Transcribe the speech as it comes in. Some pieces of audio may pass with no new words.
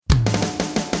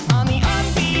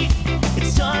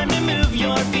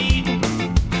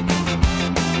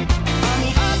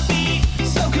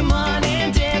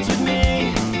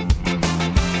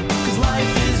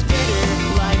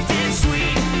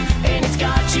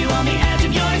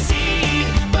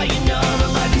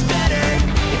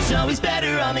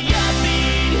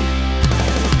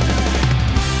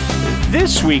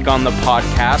This week on the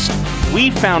podcast,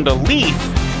 we found a leaf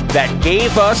that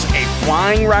gave us a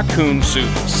flying raccoon suit.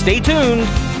 Stay tuned. Life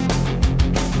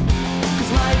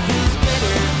is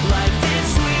bitter, life is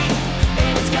sweet,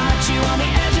 and it's got you on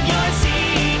the edge of your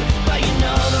seat. But you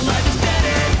know that life is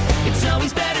better, it's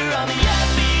always better on the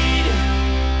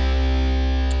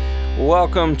upbeat.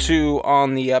 Welcome to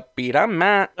On the Upbeat. I'm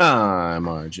Matt. I'm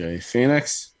RJ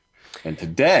Phoenix, and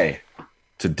today,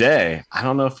 I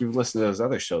don't know if you've listened to those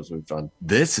other shows we've done.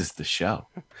 This is the show.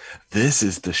 This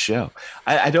is the show.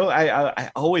 I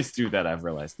always do that. I've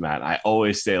realized, Matt. I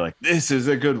always say like, this is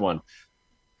a good one.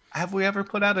 Have we ever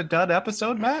put out a dud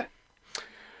episode, Matt?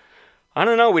 I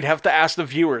don't know. We'd have to ask the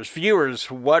viewers. Viewers,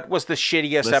 what was the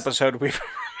shittiest episode we've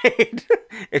made?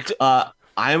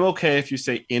 I'm okay if you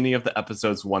say any of the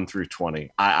episodes 1 through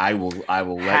 20. I will let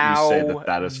you say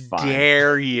that is fine. How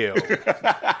dare you?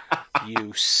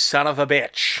 You son of a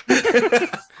bitch.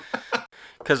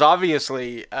 Because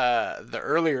obviously, the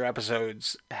earlier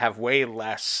episodes have way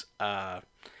less.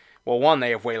 One, they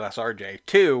have way less RJ.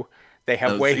 Two, they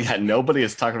have nobody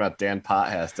is talking about Dan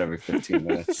Pothast every 15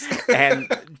 minutes. And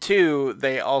two,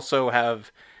 they also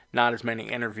have not as many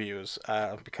interviews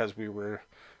because we were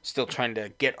still trying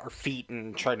to get our feet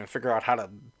and trying to figure out how to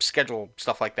schedule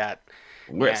stuff like that.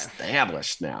 We're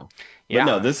established now. Yeah.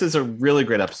 But no, this is a really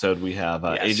great episode. We have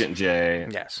Yes. Agent J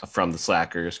from the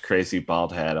Slackers, Crazy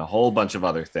Baldhead, a whole bunch of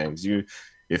other things.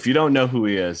 If you don't know who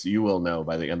he is, you will know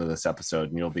by the end of this episode,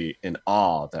 and you'll be in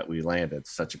awe that we landed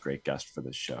such a great guest for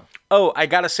this show. Oh, I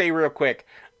gotta say real quick.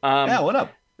 What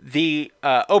up? The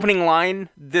opening line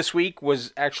this week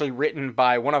was actually written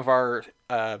by one of our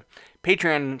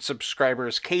Patreon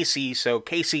subscribers, Casey. So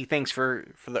Casey, thanks for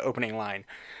the opening line.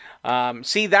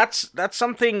 See, that's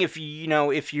something. If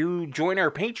you join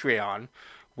our Patreon,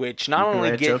 which not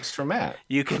only get jokes for Matt,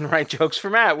 you can write jokes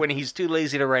for Matt when he's too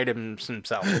lazy to write them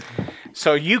himself.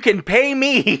 So you can pay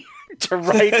me to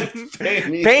write,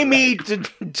 pay me to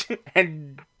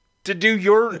do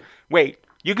your wait.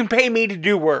 You can pay me to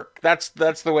do work. That's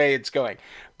the way it's going.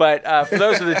 But for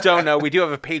those that don't know, we do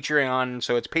have a Patreon.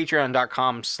 So it's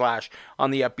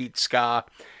patreon.com/ontheupbeatska.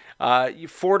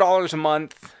 $4 a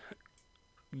month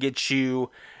gets you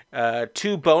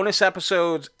 2 bonus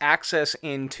episodes, access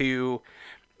into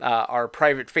our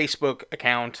private Facebook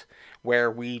account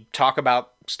where we talk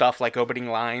about stuff like opening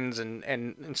lines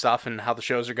and stuff and how the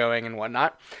shows are going and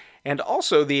whatnot. And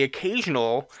also the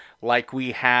occasional, like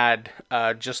we had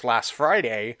just last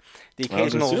Friday, the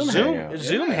occasional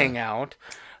Zoom hangout.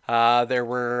 There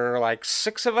were like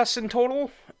 6 of us in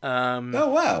total. Oh,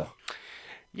 wow.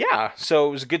 Yeah, so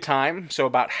it was a good time. So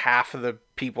about half of the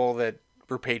people that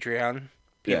were Patreon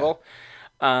people.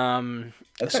 Yeah.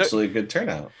 That's actually a good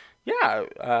turnout. Yeah,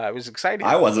 it was exciting.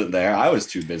 I wasn't there. I was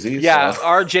too busy. Yeah, so.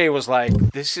 RJ was like,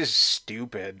 this is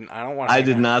stupid. I don't want to. I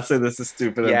did not say this is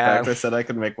stupid. Yeah. In fact, I said I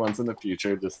could make ones in the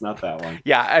future, just not that one.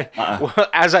 Yeah, well,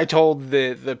 as I told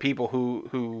the people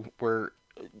who were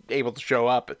able to show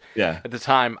up at the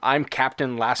time, I'm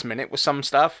captain last minute with some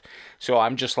stuff. So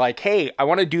I'm just like, hey, I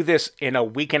want to do this in a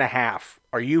week and a half.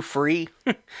 Are you free?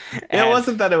 It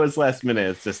wasn't that it was last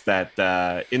minute. It's just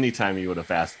that anytime you would have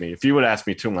asked me, if you would have asked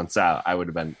me 2 months out, I would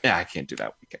have been, I can't do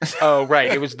that weekend. Oh, right.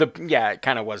 It was it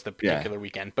kind of was the particular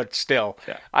weekend, but still,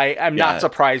 I'm not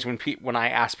surprised when I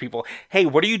ask people, hey,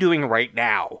 what are you doing right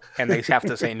now? And they have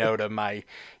to say no to my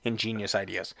ingenious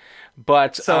ideas.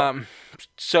 But so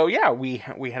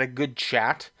we had a good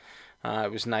chat.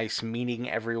 It was nice meeting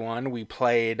everyone. We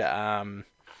played.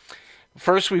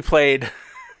 First, we played.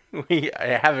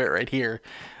 I have it right here.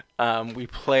 We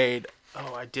played.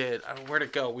 Oh, I did. Where'd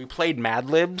it go? We played Mad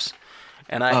Libs,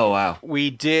 and wow. We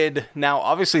did. Now,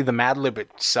 obviously, the Mad Lib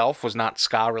itself was not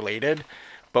ska related,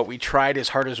 but we tried as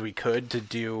hard as we could to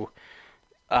do,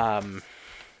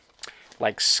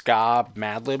 like ska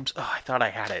Mad Libs. Oh, I thought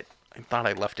I had it. I thought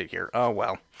I left it here. Oh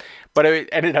well, but it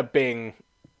ended up being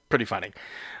pretty funny.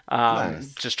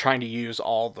 Nice. Just trying to use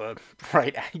all the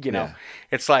right,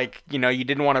 it's like, you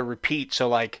didn't want to repeat. So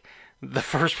like the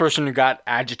first person who got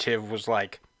adjective was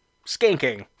like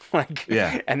skanking, like,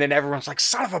 and then everyone's like,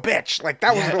 son of a bitch. Like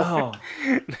that was,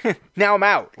 now I'm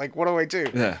out. Like, what do I do?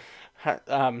 Yeah.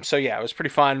 So yeah, it was pretty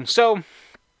fun. So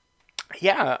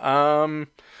yeah.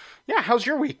 How's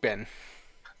your week been?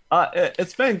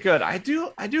 It's been good. I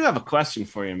do have a question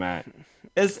for you, Matt.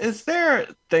 Is there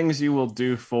things you will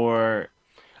do for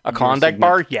a Klondike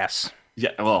bar? Yes.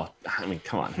 Yeah. Well, I mean,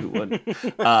 come on, who wouldn't?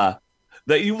 That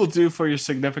you will do for your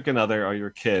significant other or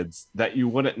your kids that you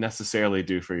wouldn't necessarily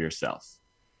do for yourself?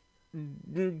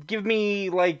 Give me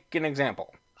like an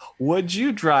example. Would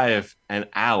you drive an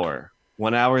hour,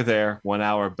 1 hour there, 1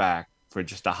 hour back for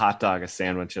just a hot dog, a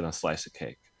sandwich, and a slice of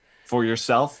cake for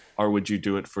yourself, or would you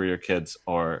do it for your kids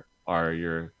or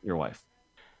your wife?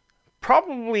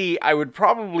 I would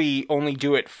probably only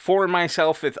do it for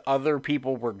myself if other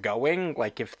people were going.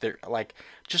 Like if they're like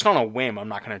just on a whim, I'm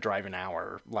not going to drive an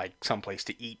hour like someplace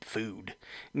to eat food.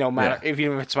 No matter Yeah.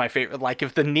 even if it's my favorite. Like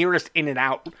if the nearest In and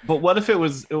Out, But what if it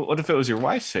was your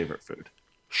wife's favorite food?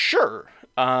 sure.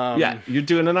 Yeah, you'd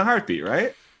do it in a heartbeat,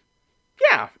 right?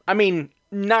 Yeah. I mean,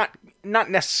 not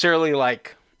necessarily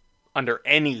like under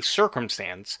any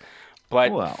circumstance,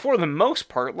 but Well. for the most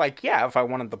part, like yeah, if I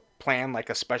wanted to plan like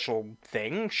a special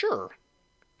thing, sure.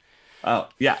 Oh,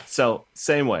 yeah. So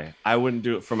same way. I wouldn't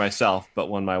do it for myself, but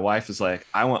when my wife is like,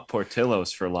 I want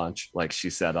Portillo's for lunch, like she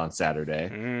said on Saturday,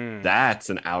 that's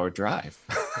an hour drive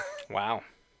Wow.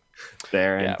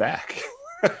 there and Yeah. back.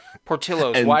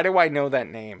 Portillo's. And- Why do I know that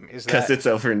name? Is Because that it's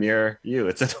over near you.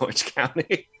 It's in Orange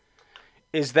County.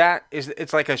 is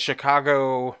it's like a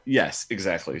Chicago? Yes,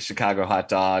 exactly. Chicago hot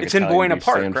dog. It's in Italian Buena beef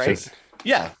Park, sandwiches. right?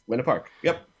 Yeah, Buena Park.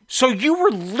 Yep. So you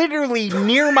were literally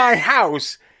near my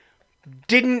house.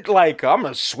 Didn't like I'm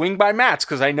gonna swing by Matt's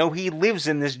because I know he lives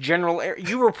in this general area.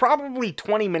 You were probably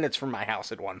 20 minutes from my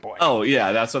house at one point. Oh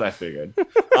yeah, that's what I figured.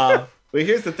 But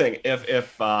here's the thing: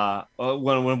 if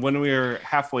when we were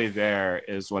halfway there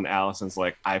is when Allison's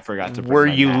like, I forgot to. Bring Were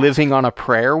my you mask. living on a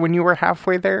prayer when you were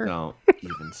halfway there? Don't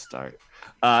even start.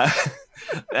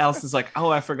 Allison's like, oh,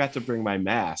 I forgot to bring my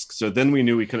mask. So then we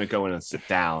knew we couldn't go in and sit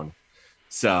down.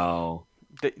 So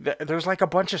There's like a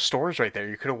bunch of stores right there.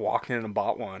 You could have walked in and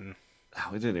bought one.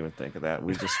 we didn't even think of that.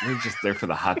 We're just there for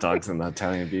the hot dogs and the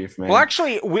Italian beef, man. Well,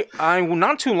 actually, I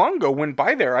not too long ago went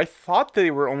by there. I thought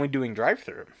they were only doing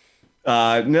drive-through.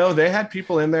 No, they had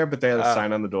people in there, but they had a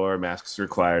sign on the door, masks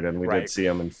required, and we Right. did see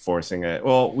them enforcing it.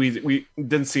 Well, we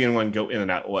didn't see anyone go in and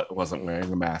out what wasn't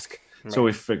wearing a mask, so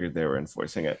we figured they were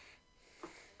enforcing it.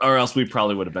 Or else we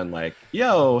probably would have been like,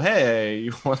 "Yo, hey,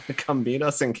 you want to come meet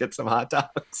us and get some hot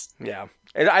dogs?" Yeah.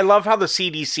 And I love how the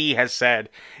CDC has said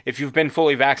if you've been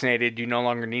fully vaccinated, you no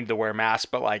longer need to wear masks.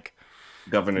 But like,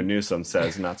 Governor Newsom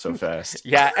says, "Not so fast."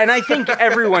 yeah. And I think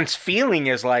everyone's feeling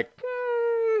is like,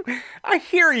 I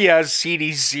hear ya,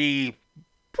 CDC,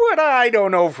 but I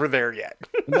don't know if we're there yet.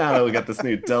 Now that we got this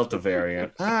new Delta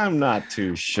variant, I'm not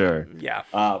too sure. Yeah.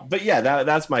 But yeah,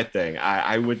 that's my thing.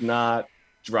 I would not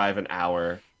drive an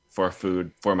hour for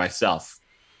food for myself.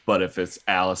 But if it's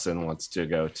Allison wants to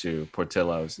go to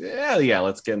Portillo's, yeah,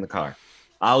 let's get in the car.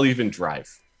 I'll even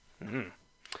drive.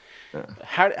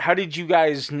 How did you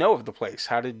guys know of the place?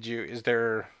 Is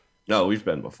there, No, we've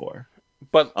been before.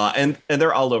 but And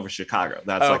they're all over Chicago.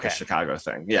 That's like a Okay. Chicago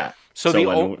thing. Yeah. so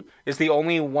when- is the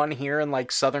only one here in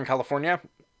like Southern California?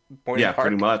 Boynton yeah, Park?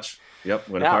 pretty much. Yep.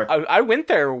 Buena Now, Park. I went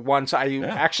there once.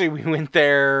 Actually, we went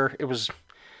there. It was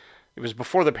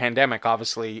before the pandemic,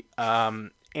 obviously. I've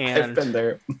And been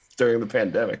there during the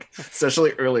pandemic,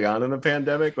 especially early on in the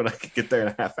pandemic when I could get there in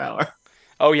a half hour.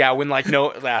 oh yeah, when like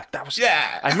no, that was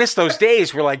Yeah. I miss those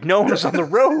days where like no one was on the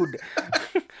road.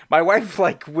 My wife,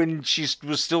 like when she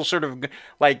was still sort of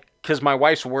like, because my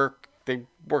wife's they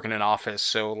work in an office,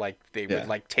 so like they Yeah. would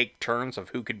like take turns of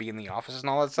who could be in the office and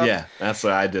all that stuff. Yeah, that's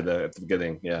what I did at the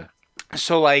beginning. Yeah.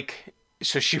 So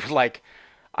she would like,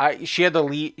 she had to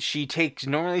leave.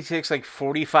 Normally takes like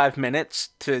 45 minutes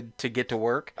to get to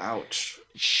work. Ouch.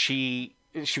 She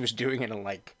was doing it in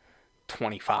like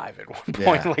 25 at one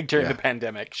point, Yeah, like during yeah. the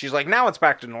pandemic. She's like, now it's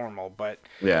back to normal, but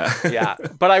Yeah. yeah.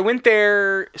 But I went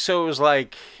there, so it was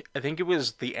like, I think it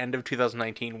was the end of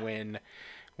 2019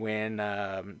 when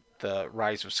the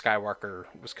Rise of Skywalker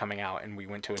was coming out, and we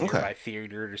went to a nearby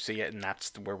theater to see it, and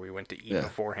that's where we went to eat Yeah.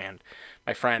 beforehand.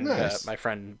 My friend, Nice. my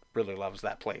friend really loves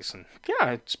that place, and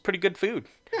yeah, it's pretty good food.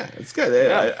 Yeah, it's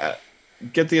good.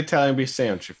 Get the Italian beef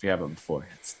sandwich if you haven't before.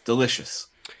 It's delicious.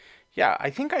 Yeah, I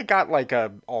think I got like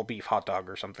a all beef hot dog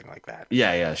or something like that.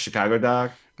 Yeah. Chicago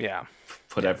dog. Yeah.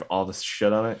 Put all this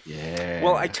shit on it. Yeah.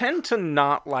 Well, I tend to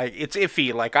not like, it's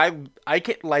iffy. Like I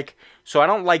get like, so I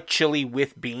don't like chili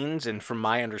with beans, and from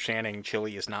my understanding,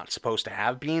 chili is not supposed to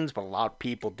have beans, but a lot of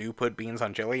people do put beans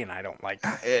on chili, and I don't like.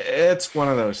 It's one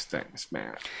of those things,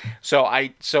 man.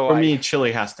 For Me,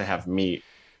 chili has to have meat,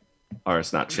 or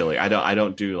it's not chili. I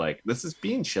don't do like, this is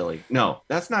bean chili. No,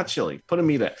 that's not chili. Put a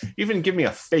meat in. Even give me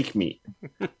a fake meat.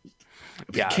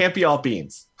 Yeah. It can't be all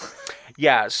beans.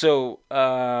 Yeah, so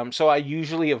I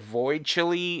usually avoid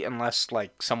chili unless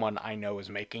like someone I know is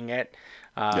making it,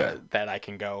 that I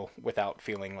can go without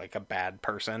feeling like a bad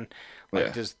person.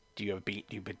 Like, Yeah. do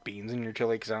you put beans in your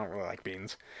chili? Because I don't really like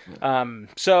beans.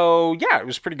 So yeah, it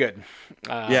was pretty good.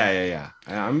 Yeah.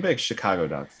 I'm a big Chicago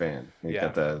dog fan. You Yeah.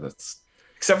 got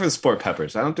except for the sport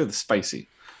peppers. I don't do the spicy.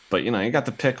 But you got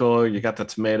the pickle, you got the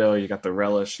tomato, you got the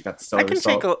relish, you got the celery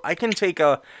salt.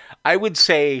 I would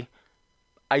say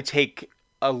I take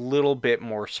a little bit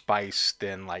more spice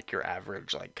than like your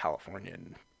average like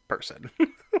Californian person.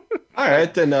 All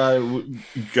right, then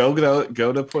go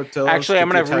to Portillo's. Actually, I'm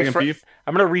get gonna the Italian beef,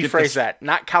 rephrase that.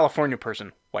 Not California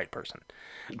person, white person.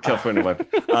 California white,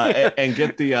 and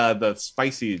get the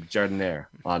spicy giardiniera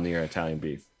on your Italian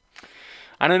beef.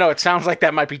 I don't know. It sounds like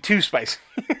that might be too spicy.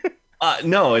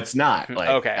 No, it's not. Like,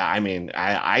 Okay. I mean,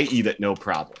 I eat it no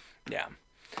problem. Yeah.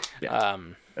 Yeah.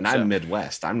 And I'm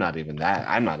Midwest. I'm not even that.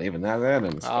 I'm not even that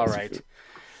into All spicy right. food.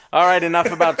 All right.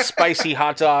 Enough about spicy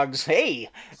hot dogs. Hey.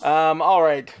 All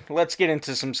right. Let's get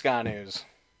into some ska news.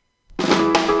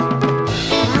 Rude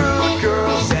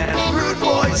girls and rude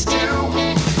boys too.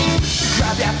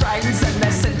 Grab your friends and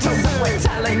listen to what we're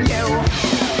telling you.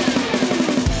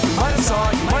 Might have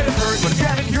saw, you might have heard, but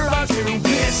again, you're about to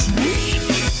this week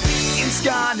in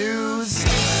ska news.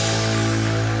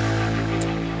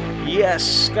 Yes,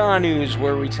 ska news,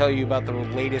 where we tell you about the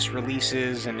latest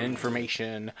releases and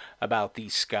information about the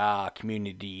ska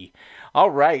community. All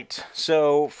right.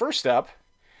 So first up,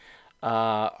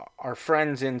 our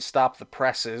friends in Stop the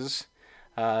Presses,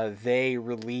 they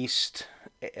released.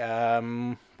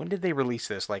 When did they release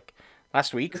this? Like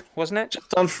last week, wasn't it?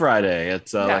 Just on Friday.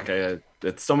 It's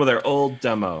it's some of their old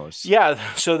demos. Yeah.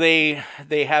 So they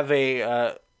have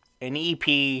an EP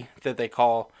that they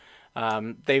call.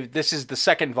 This is the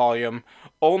second volume.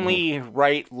 Only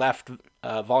Right Left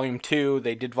Volume 2.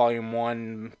 They did Volume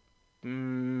 1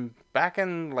 back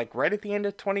in like right at the end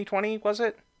of 2020, was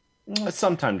it?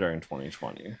 Sometime during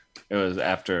 2020. It was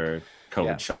after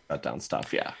COVID shut down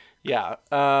stuff. Yeah. Yeah.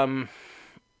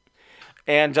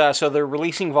 And so they're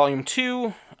releasing Volume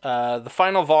 2, the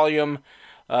final volume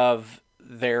of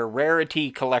their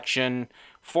Rarity collection,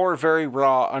 4 very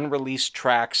raw, unreleased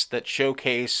tracks that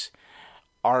showcase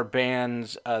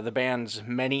the band's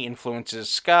many influences: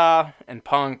 ska and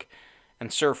punk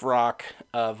and surf rock.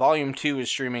 Volume 2 is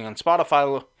streaming on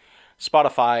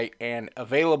Spotify and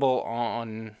available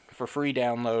for free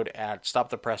download at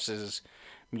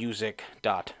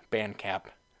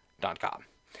stopthepressesmusic.bandcamp.com.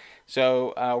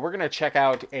 So we're going to check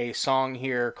out a song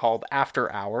here called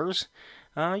After Hours.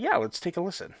 Let's take a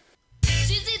listen.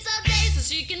 She sits all day so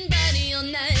she can party all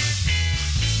night.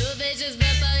 The vicious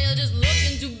vampire just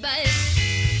looking to bite.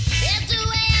 It's 2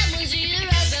 a.m. when she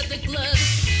arrives at the club.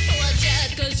 Watch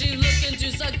out, cause she's looking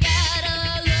to suck out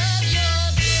all of your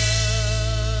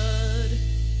blood.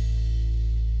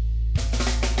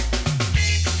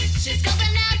 She's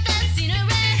scoping out the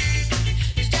scenery.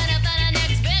 She's trying to find her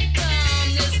next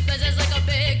victim. This place is like a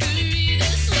bakery, the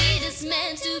sweetest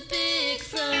man to pick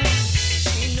from.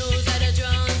 She knows how to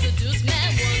draw and seduce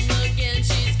man. One look and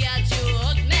she's got you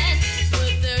hooked, man.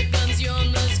 With her comes your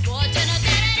misfortune,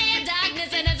 identity and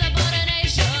darkness and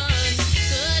insubordination.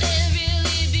 Could it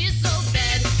really be so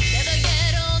bad? Never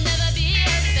get old, never be a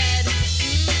fad.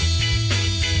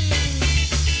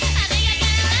 I think I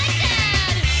kinda like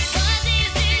that. One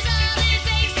these days, all it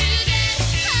takes to get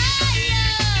higher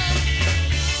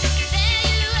than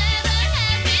you ever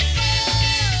had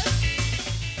before.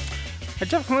 I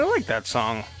definitely like that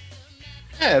song.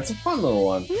 Yeah, it's a fun little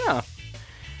one. Yeah.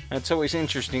 It's always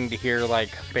interesting to hear like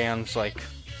bands like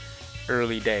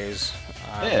early days.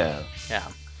 Yeah. Yeah.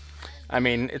 I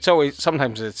mean,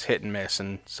 sometimes it's hit and miss,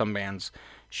 and some bands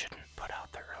shouldn't put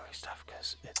out their early stuff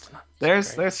because it's not.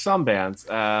 There's some bands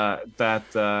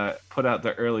that put out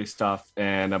the early stuff,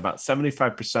 and about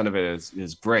 75% of it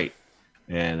is great,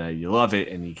 and you love it,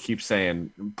 and you keep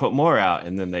saying put more out,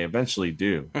 and then they eventually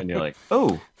do, and you're like,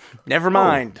 oh, Never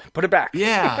mind. Put it back.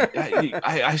 yeah,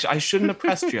 I shouldn't have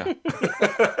pressed you.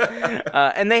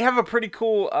 And they have a pretty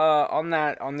cool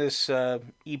on this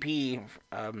EP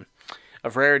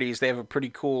of rarities. They have a pretty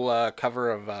cool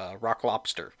cover of Rock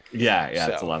Lobster, Yeah,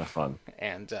 it's So- a lot of fun.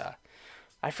 and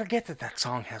I forget that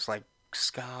song has like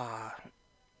ska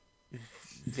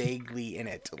vaguely in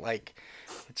it. Like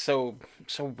it's so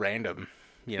random.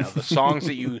 You know, the songs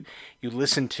that you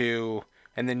listen to,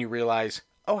 and then you realize,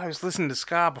 oh, I was listening to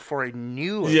ska before I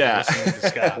knew I was listening to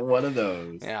ska. One of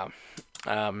those. Yeah.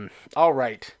 All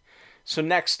right. So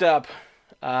next up,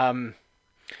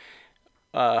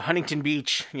 Huntington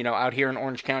Beach, out here in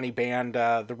Orange County band,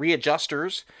 the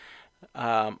Readjusters.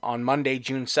 On Monday,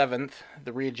 June 7th,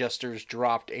 the Readjusters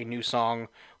dropped a new song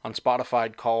on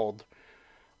Spotify called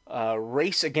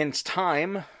Race Against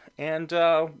Time. And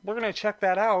we're going to check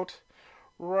that out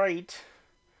right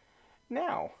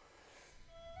now.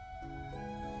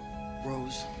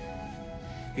 Rose,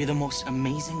 you're the most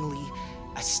amazingly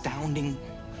astounding,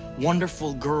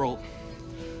 wonderful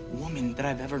woman that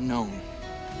I've ever known.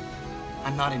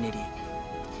 I'm not an idiot.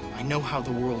 I know how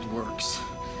the world works.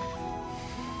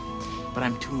 But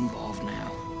I'm too involved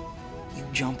now. You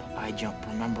jump, I jump,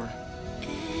 remember?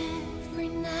 Every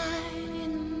night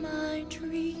in my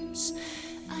dreams,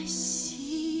 I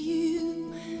see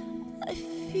you, I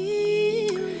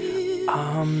feel you.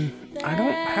 I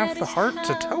don't have the heart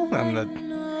to tell them that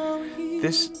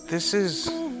this is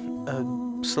a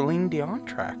Celine Dion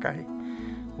track. I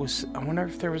wonder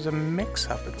if there was a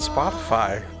mix-up at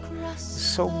Spotify. It's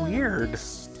so weird.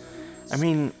 I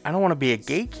mean, I don't want to be a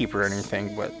gatekeeper or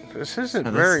anything, but this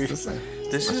isn't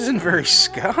this isn't very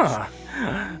ska.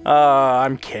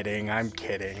 I'm kidding. I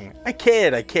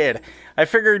kid. I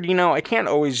figured, I can't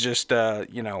always just,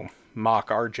 mock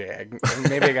RJ.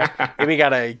 Maybe I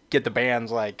gotta get the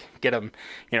bands, get them,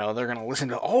 they're gonna listen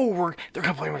to, they're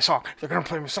gonna play my song.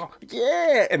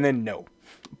 Yeah! And then no.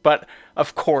 But,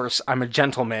 of course, I'm a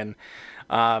gentleman,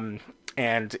 and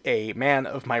a man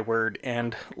of my word,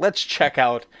 and let's check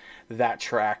out that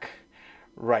track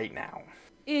right now.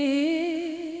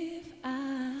 If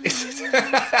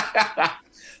I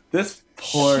This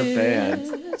poor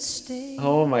band. stay,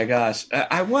 Oh my gosh.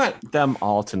 I want them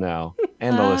all to know,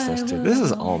 and the listeners too. This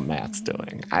is all Matt's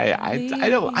doing. I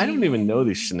don't even know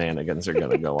these shenanigans are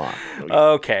gonna go on.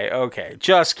 Okay.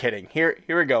 Just kidding. Here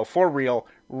we go. For real.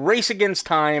 Race Against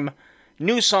Time.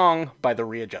 New song by the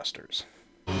Readjusters.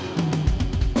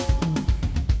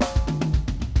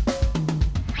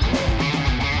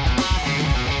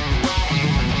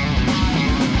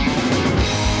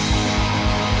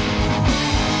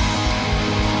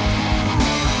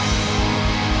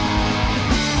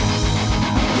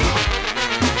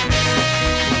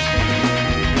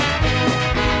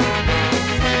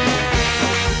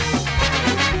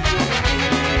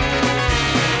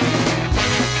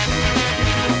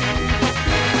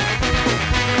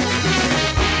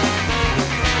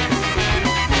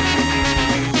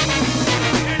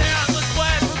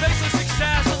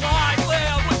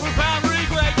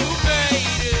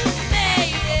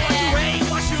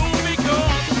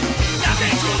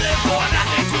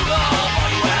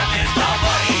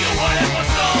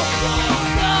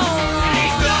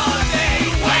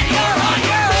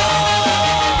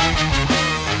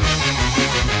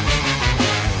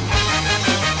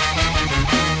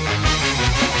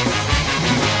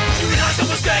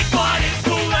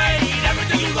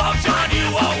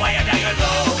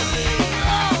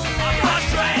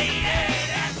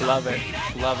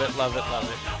 Love it.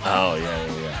 Oh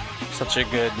yeah. Such a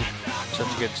good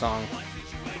song.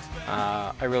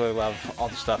 I really love all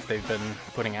the stuff they've been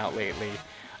putting out lately.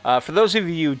 For those of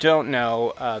you who don't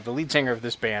know, the lead singer of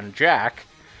this band, Jack,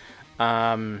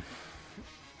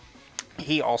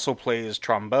 he also plays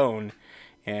trombone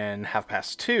in Half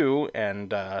Past Two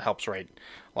and helps write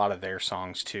a lot of their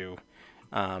songs too.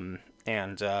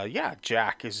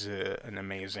 Jack is an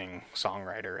amazing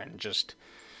songwriter and just,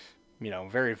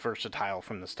 very versatile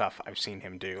from the stuff I've seen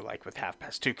him do, like with Half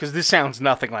Past Two, because this sounds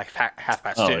nothing like Half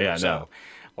Past Two. Yeah, so,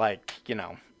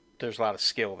 there's a lot of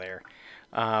skill there.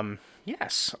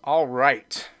 Yes. All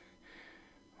right.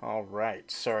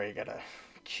 Sorry, I gotta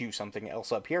cue something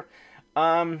else up here.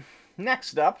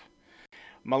 Next up,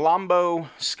 Malombo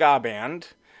Ska Band.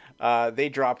 They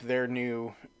dropped their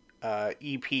new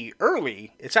EP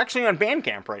early. It's actually on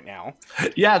Bandcamp right now.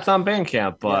 Yeah, it's on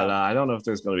Bandcamp, but I don't know if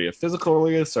there's going to be a physical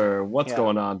release or what's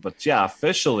going on. But yeah,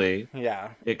 officially,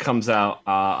 it comes out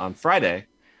on Friday.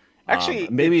 Actually,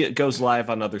 maybe it goes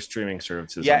live on other streaming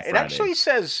services. Yeah, on Friday. It actually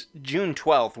says June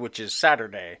 12th, which is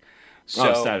Saturday.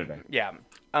 So, Saturday. Yeah.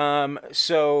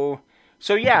 So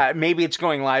maybe it's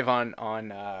going live on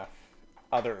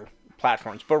other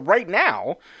platforms. But right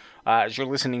now, as you're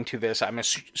listening to this, I'm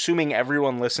assuming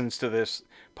everyone listens to this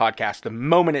podcast the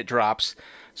moment it drops.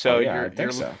 So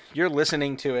you're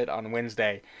listening to it on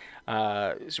Wednesday.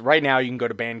 So right now, you can go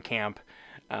to Bandcamp,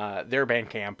 their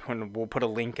Bandcamp, and we'll put a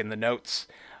link in the notes.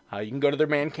 You can go to their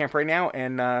Bandcamp right now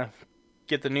and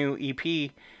get the new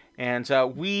EP. And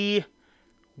we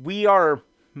are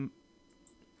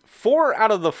 4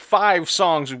 out of the 5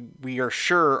 songs we are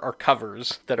sure are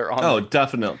covers that are on. Oh,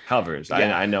 definite covers.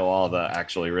 Yeah. I know all the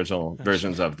actual original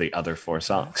versions of the other 4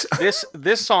 songs.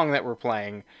 This song that we're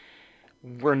playing,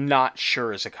 we're not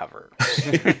sure is a cover.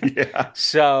 Yeah.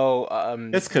 So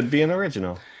This could be an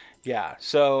original. Yeah.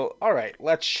 So all right,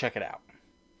 let's check it out.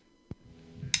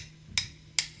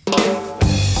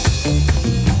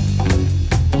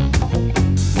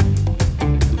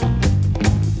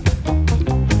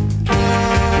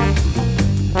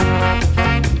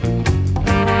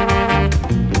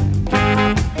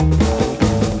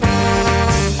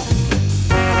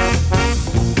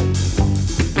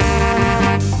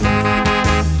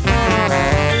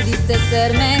 Pudiste ser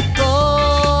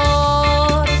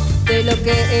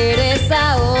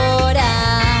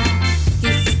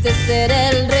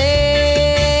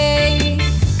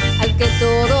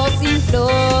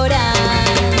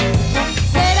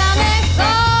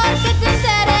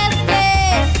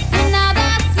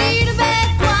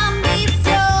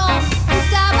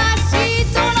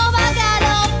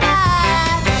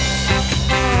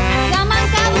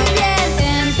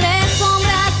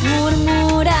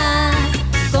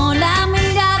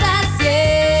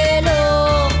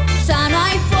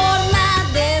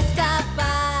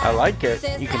like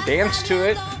it. You can dance to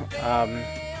it.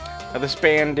 Now this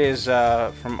band is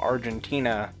from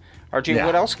Argentina. RJ, Yeah.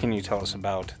 what else can you tell us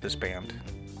about this band?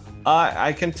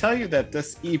 I can tell you that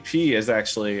this EP is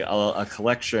actually a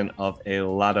collection of a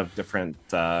lot of different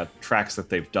tracks that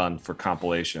they've done for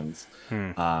compilations.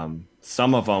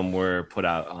 Some of them were put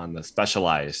out on the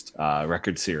Specialized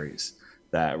record series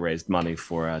that raised money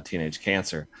for teenage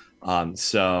cancer.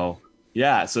 So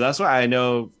that's why I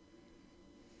know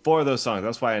 4 of those songs.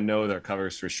 That's why I know they're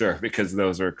covers for sure, because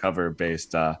those are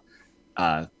cover-based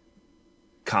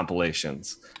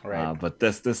compilations. Right. But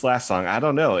this last song, I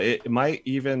don't know. It might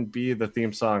even be the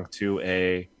theme song to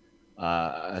a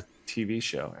TV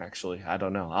show. Actually, I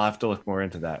don't know. I'll have to look more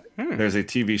into that. There's a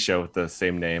TV show with the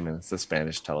same name, and it's a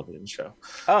Spanish television show.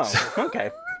 Oh,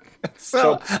 okay.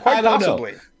 So quite I don't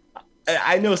possibly. know.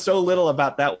 I know so little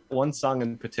about that one song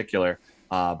in particular,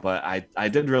 but I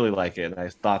did really like it, and I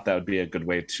thought that would be a good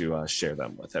way to share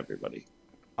them with everybody.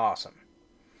 Awesome.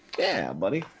 Yeah,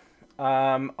 buddy.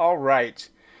 All right.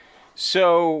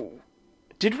 So,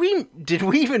 did we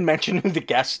even mention who the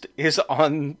guest is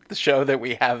on the show that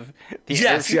we have? The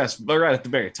interview? Yes, but right at the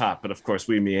very top. But of course,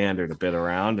 we meandered a bit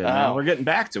around, and now we're getting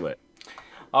back to it.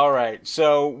 All right.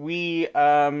 So we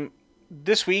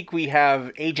this week we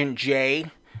have Agent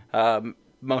J,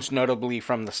 most notably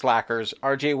from the Slackers.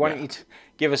 RJ, why don't you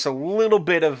give us a little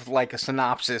bit of like a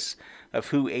synopsis of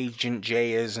who Agent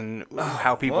J is and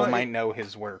how people might know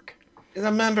his work? He's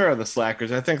a member of the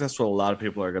Slackers. I think that's what a lot of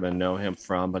people are going to know him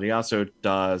from. But he also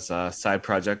does a side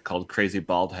project called Crazy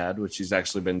Bald Head, which he's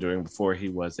actually been doing before he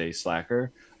was a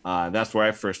Slacker. That's where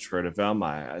I first heard of him.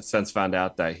 I since found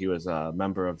out that he was a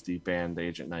member of the band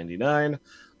Agent 99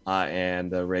 and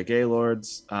the Ray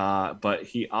Gaylords. But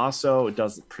he also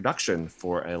does production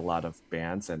for a lot of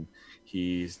bands, and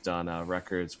he's done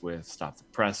records with Stop the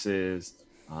Presses.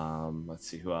 Let's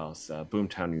see who else.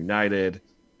 Boomtown United.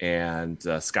 And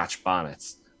Scotch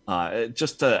Bonnets,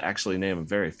 just to actually name a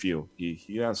very few.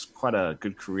 He has quite a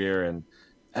good career, and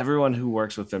everyone who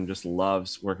works with him just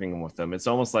loves working with him. It's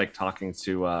almost like talking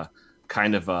to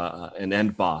kind of an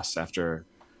end boss after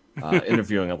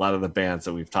interviewing a lot of the bands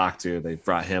that we've talked to. They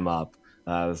brought him up.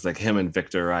 It's like him and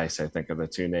Victor Rice, I think, are the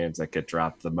 2 names that get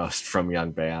dropped the most from young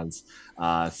bands.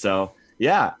 So we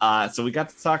got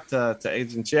to talk to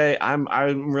Agent J.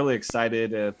 I'm really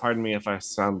excited. Pardon me if I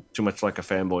sound too much like a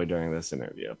fanboy during this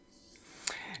interview.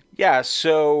 Yeah,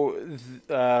 so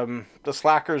the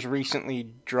Slackers recently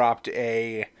dropped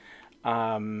a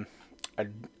dub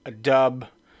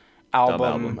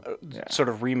album. Sort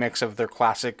of remix of their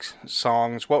classic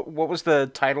songs. What was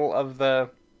the title of the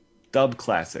Dub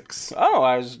Classics? Oh,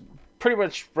 I was pretty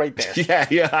much right there.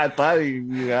 Yeah, I thought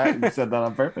you said that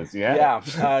on purpose. Yeah.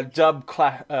 Dub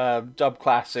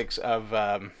classics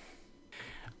of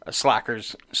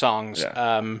Slackers songs.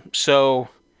 Yeah. So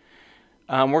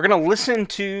we're gonna listen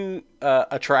to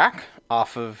a track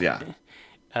off of. Yeah.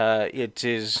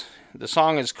 The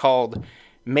song is called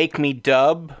 "Make Me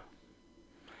Dub,"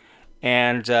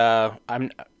 and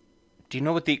Do you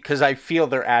know what because I feel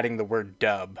they're adding the word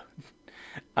dub.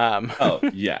 Oh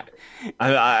yeah,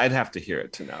 I'd have to hear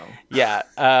it to know. Yeah.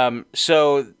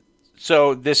 So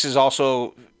this is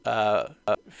also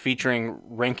featuring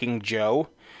Ranking Joe,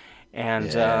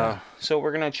 and so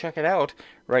we're gonna check it out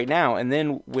right now, and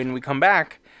then when we come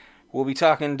back, we'll be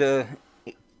talking to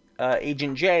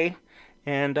Agent J,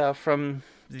 and from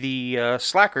the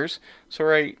Slackers. So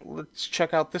let's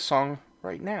check out this song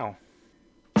right now.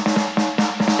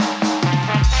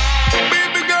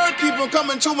 Keep on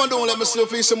coming to my door, let me still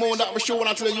face some more. That was sure when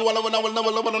I tell you all I will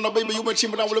never love on baby. You been cheap,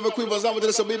 but I will never quivers. I will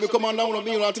tell baby, come on down on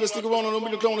me. Until the stick around on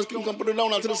me, the clone, skin, come put it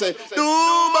down until they say, do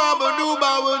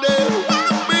baba, baby.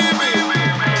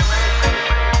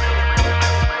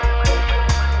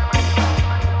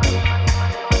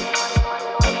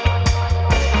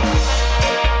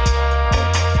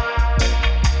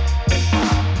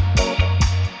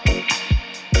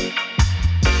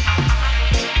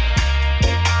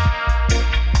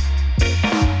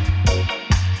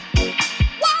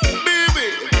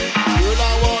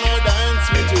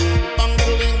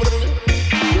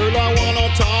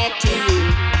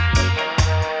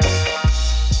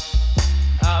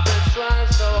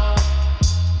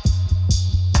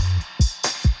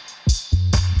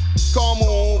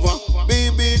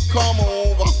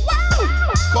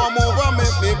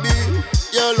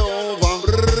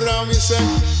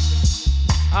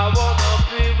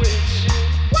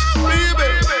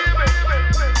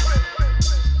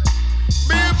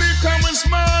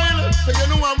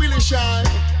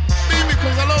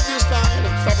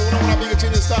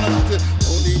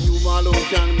 Only you, my love,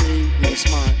 can make me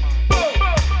smile.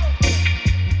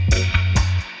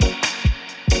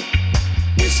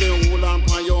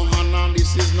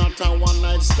 a one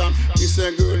night stand. He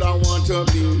said, girl, I want to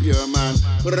be your man.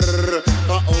 Brrr,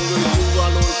 only you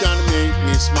alone can make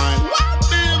me smile. Wow,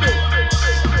 baby.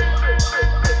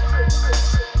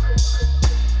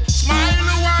 Smile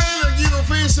a while and give a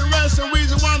face a rest and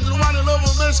reason one to the one that love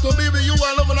a best. Cause baby, you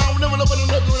are loving, I will never love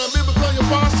another girl. And baby, call your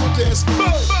pass the test.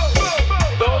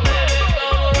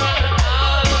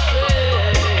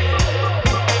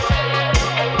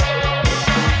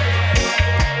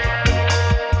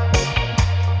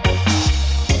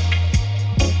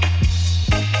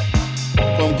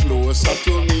 Come closer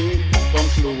to me, come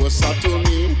closer to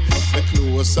me. Say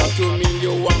closer to me,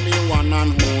 you want me one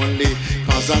and only.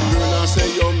 Cause a girl I say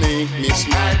you make me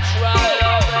smile. Wow.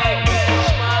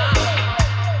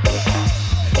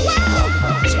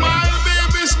 Smile,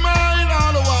 baby, smile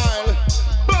all the while.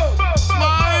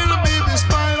 Smile, baby,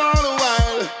 smile all the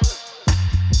while.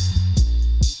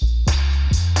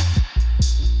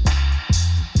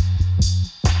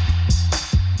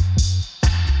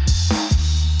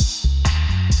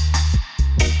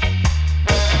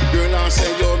 Girl, I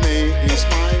say you make me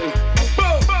smile.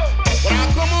 When I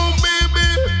come on, baby,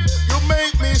 you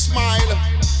make me smile.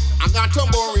 I got a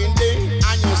boring day,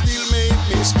 and you still make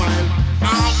me smile.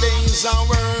 All days I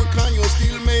work, and you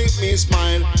still make me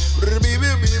smile. Baby,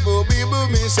 baby, baby,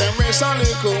 me say rest a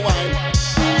little while.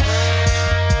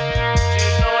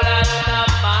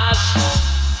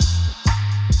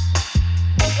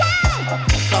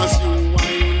 Cause you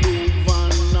ain't move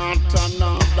and not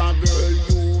another girl.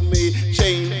 You may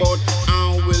change, but I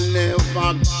will never.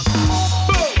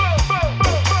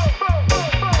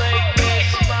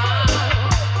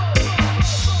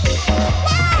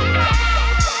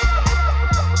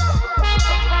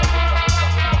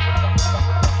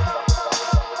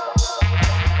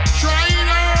 Trying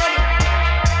hard,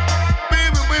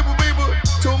 baby, baby, baby,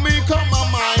 to make up my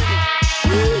mind.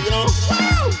 Yeah, you know.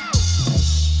 Wow.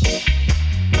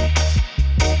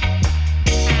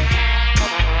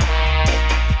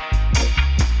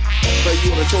 But you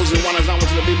the chosen one, as I want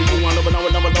you to baby. You want to, but I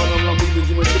would never know, baby.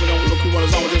 You were tripping on the cool one,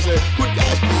 as I want you to say, good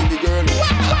guys, baby girl.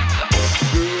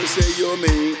 Girl, say you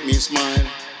make me smile.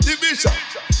 The bishop.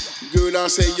 Girl, I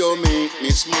say you make me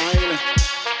smile.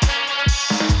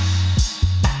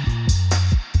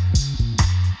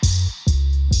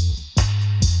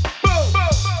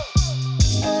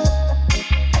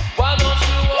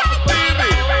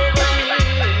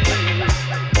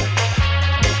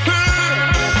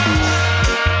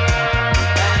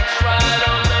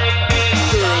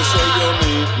 Girl, say you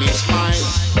make me smile.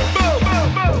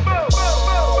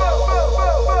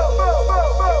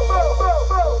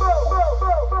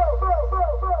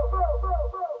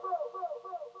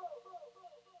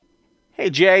 Hey,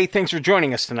 Jay, thanks for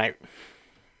joining us tonight.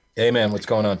 Hey man, what's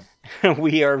going on?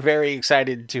 We are very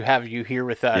excited to have you here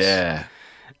with us. Yeah.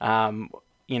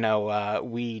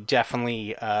 We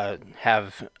definitely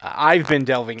have. I've been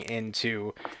delving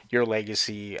into your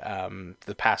legacy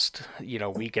the past,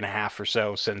 week and a half or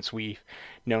so since we've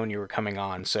known you were coming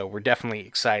on. So we're definitely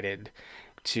excited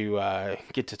to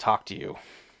get to talk to you.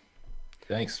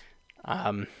 Thanks.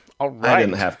 All right. I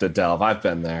didn't have to delve. I've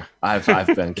been there. I've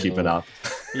been keeping up.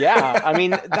 Yeah, I mean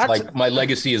that's Like my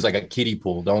legacy is like a kiddie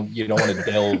pool. You don't want to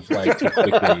delve like too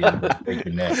quickly and break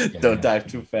your neck. you know? Don't dive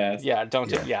too fast. yeah. Don't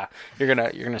yeah. You're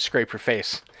gonna scrape your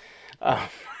face.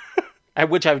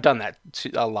 Which I've done that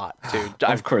a lot too.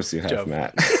 Of course you have, dove.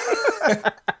 Matt.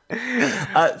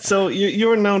 So you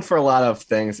were known for a lot of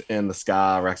things in the ska,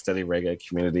 rocksteady, reggae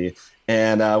community,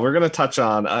 and we're going to touch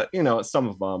on some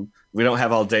of them. We don't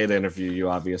have all day to interview you,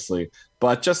 obviously,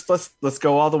 but just let's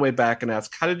go all the way back and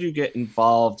ask, how did you get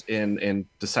involved in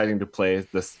deciding to play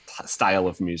this style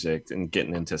of music and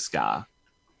getting into ska?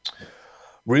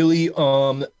 Really,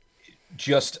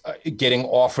 just getting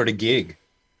offered a gig.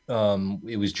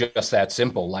 It was just that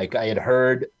simple. Like I had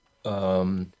heard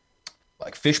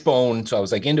like Fishbone, so I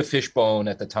was like into Fishbone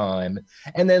at the time,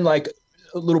 and then like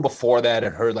a little before that,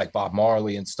 I'd heard like Bob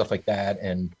Marley and stuff like that,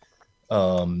 and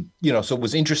so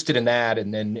was interested in that.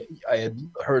 And then I had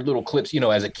heard little clips,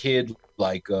 as a kid,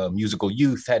 like Musical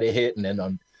Youth had a hit, and then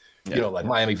on, like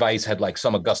Miami Vice had like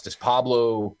some Augustus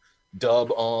Pablo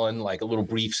dub on, like a little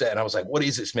brief set, and I was like, what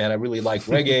is this, man? I really like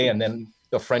reggae. And then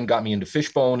a friend got me into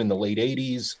Fishbone in the late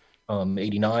 80s,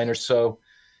 89 or so.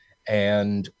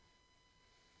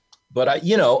 But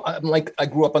I'm like, I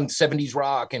grew up on 70s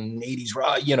rock and 80s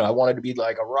rock, I wanted to be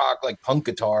like a rock, like punk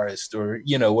guitarist or,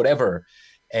 whatever.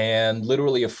 And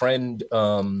literally a friend,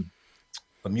 a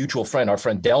mutual friend, our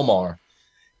friend Delmar,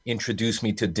 introduced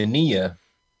me to Dania,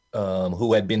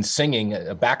 who had been singing,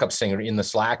 a backup singer in the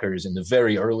Slackers in the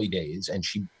very early days. And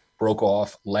she broke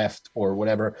off, left or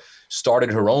whatever,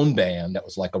 started her own band that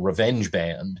was like a revenge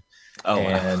band. Oh, wow.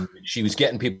 and she was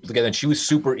getting people together, and she was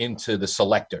super into the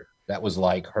Selector. That was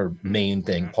like her main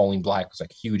thing. Pauline Black was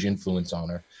like a huge influence on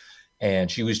her,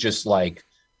 and she was just like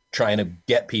trying to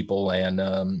get people.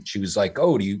 And she was like,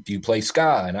 "Oh, do you play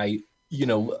ska?" And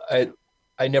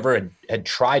I never had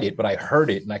tried it, but I heard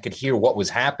it and I could hear what was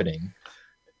happening.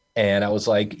 And I was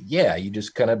like, yeah, you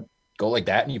just kind of go like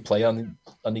that and you play on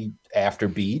the after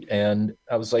beat. And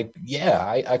I was like, yeah,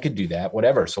 I could do that,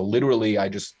 whatever. So literally I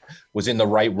just was in the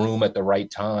right room at the right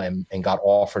time and got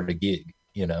offered a gig,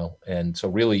 And so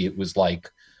really it was like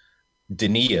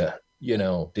Dania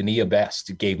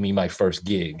Best gave me my first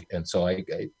gig. And so I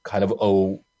kind of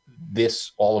owe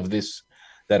all of this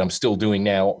that I'm still doing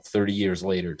now 30 years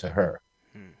later to her.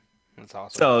 That's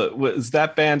awesome. So was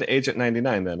that band Agent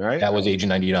 99 then, right? That was Agent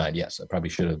 99. Yes, I probably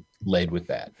should have led with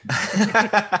that.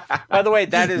 By the way,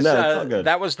 that is No, it's all good.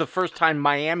 that was the first time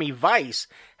Miami Vice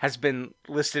has been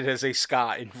listed as a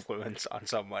ska influence on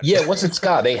someone. Yeah, it wasn't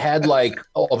ska. They had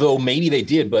although maybe they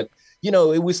did, but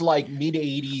it was like mid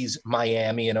 80s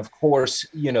Miami. And of course,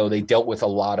 they dealt with a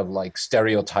lot of like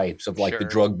stereotypes of like the Sure.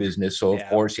 drug business. So of Yeah.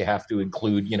 course you have to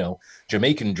include,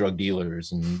 Jamaican drug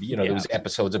dealers and, there was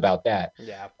episodes about that.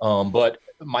 Yeah. But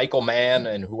Michael Mann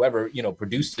and whoever,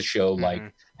 produced the show,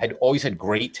 had always had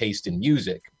great taste in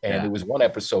music. And Yeah. there was one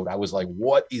episode I was like,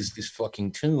 what is this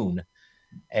fucking tune?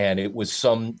 And it was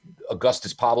some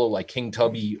Augustus Pablo, like King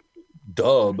Tubby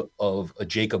dub of a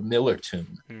Jacob Miller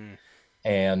tune.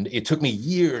 And it took me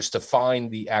years to find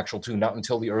the actual tune, not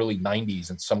until the early 90s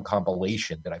and some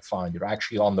compilation that I find it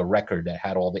actually on the record that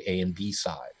had all the A and B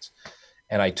sides.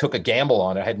 And I took a gamble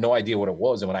on it. I had no idea what it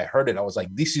was. And when I heard it, I was like,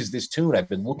 this is this tune I've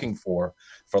been looking for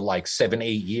like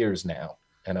 7-8 years now.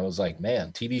 And I was like,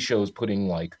 man, TV shows putting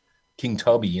like King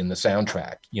Tubby in the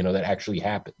soundtrack, that actually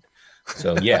happened.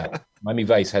 So yeah, Miami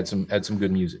Vice had some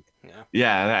good music.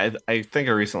 Yeah, I think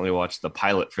I recently watched the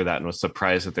pilot for that and was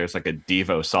surprised that there's like a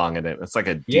Devo song in it. It's like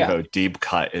a Devo deep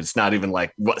cut. It's not even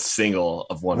like what single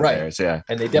of one of theirs. Yeah.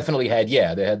 And they definitely had,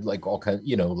 they had like all kinds,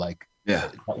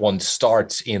 that one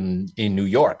starts in New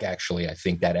York, actually, I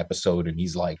think that episode. And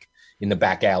he's like in the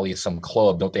back alley of some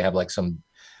club. Don't they have like some,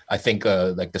 I think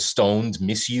like the Stones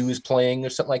Miss You is playing or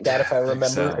something like that, if I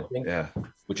remember. I think. Yeah.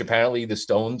 Which apparently the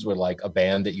Stones were like a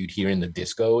band that you'd hear in the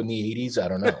disco in the 80s. I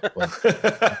don't know.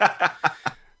 But,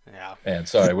 Yeah. man,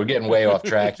 sorry, we're getting way off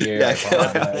track here.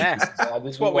 Yeah.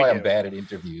 This is what we why do. I'm bad at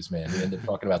interviews, man. We end up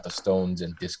talking about the Stones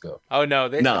and disco. Oh no,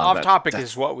 No, off topic that's-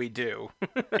 is what we do.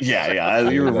 Yeah,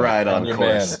 you were right on You're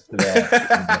course. man to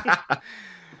that.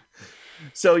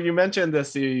 So you mentioned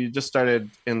this, you just started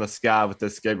in the ska with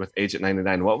this gig with Agent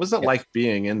 99. What was it like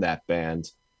being in that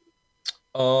band?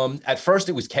 At first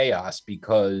it was chaos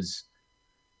because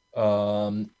it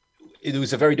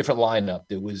was a very different lineup.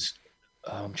 There was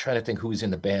I'm trying to think who was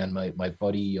in the band. My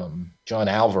buddy John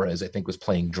Alvarez, I think, was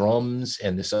playing drums,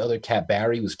 and this other cat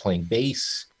Barry was playing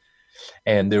bass.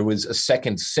 And there was a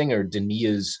second singer,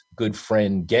 Dania's good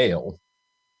friend Gail.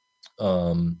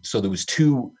 So there was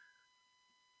two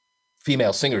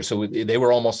female singers. So they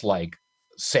were almost like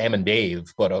Sam and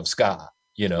Dave, but of ska,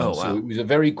 Oh, wow. So it was a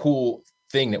very cool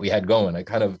thing that we had going.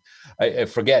 I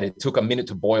forget, it took a minute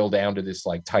to boil down to this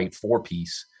like tight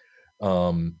 4-piece.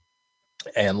 And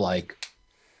like,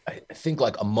 I think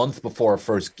like a month before our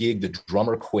first gig, the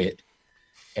drummer quit.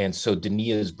 And so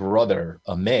Dania's brother,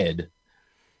 Ahmed,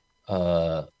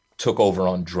 took over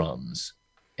on drums.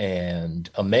 And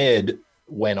Ahmed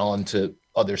went on to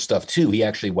other stuff too. He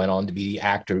actually went on to be the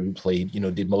actor who played,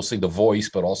 did mostly the voice,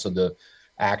 but also the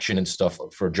action and stuff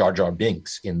for Jar Jar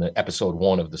Binks in the episode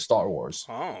 1 of the Star Wars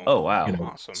Oh, wow.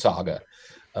 Awesome. saga.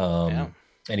 Yeah.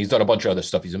 And he's done a bunch of other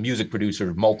stuff. He's a music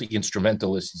producer,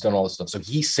 multi-instrumentalist. He's done all this stuff. So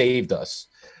he saved us.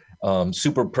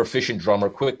 Super proficient drummer,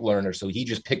 quick learner. So he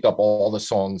just picked up all the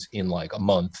songs in like a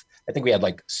month. I think we had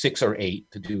like 6 or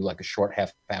 8 to do like a short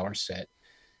half-hour set.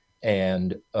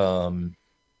 And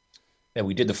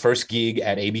we did the first gig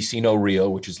at ABC No Rio,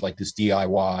 which is like this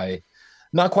DIY,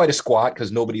 not quite a squat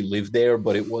because nobody lived there,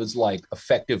 but it was like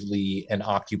effectively an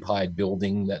occupied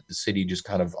building that the city just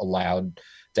kind of allowed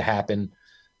to happen.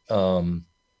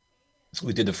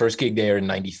 We did the first gig there in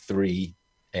 93,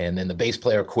 and then the bass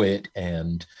player quit,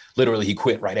 and literally he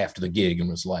quit right after the gig and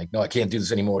was like, no, I can't do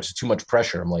this anymore. It's too much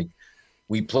pressure. I'm like,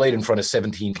 we played in front of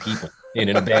 17 people in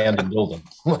an abandoned building.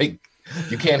 Like,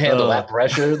 you can't handle that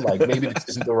pressure. Like, maybe this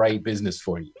isn't the right business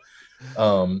for you.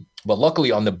 But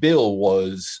luckily on the bill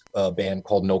was a band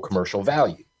called No Commercial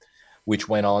Value, which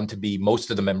went on to be,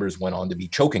 most of the members went on to be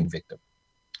choking victim.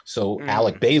 So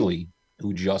Alec Bailey,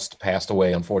 who just passed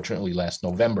away, unfortunately, last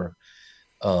November,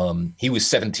 he was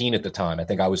 17 at the time. I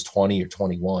think I was 20 or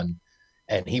 21.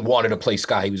 And he wanted to play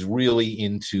ska. He was really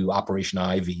into Operation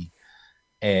Ivy.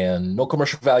 And No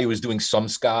Commercial Value was doing some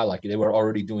ska, like they were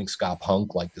already doing ska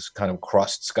punk, like this kind of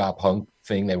crust ska punk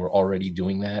thing. They were already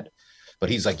doing that. But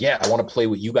he's like, yeah, I want to play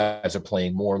what you guys are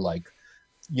playing, more like,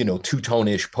 you know,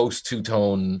 two-tone-ish,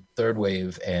 post-two-tone, third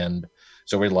wave. And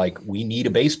so we're like, we need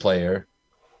a bass player,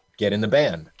 get in the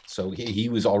band. So he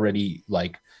was already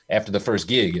like, after the first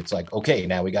gig, it's like, okay,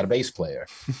 now we got a bass player.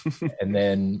 And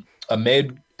then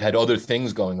Ahmed had other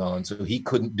things going on, so he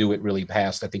couldn't do it really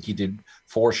past, I think he did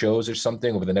 4 shows or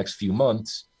something over the next few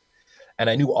months. And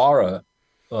I knew Ara.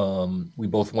 We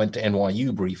both went to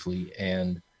NYU briefly,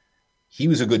 and he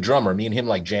was a good drummer. Me and him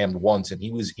like jammed once, and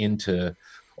he was into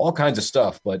all kinds of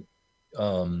stuff, but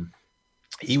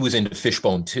he was into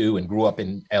Fishbone too, and grew up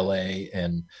in LA,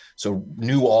 and so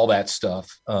knew all that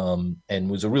stuff, and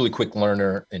was a really quick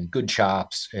learner and good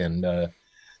chops. And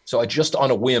so I just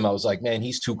on a whim, I was like, man,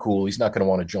 he's too cool. He's not going to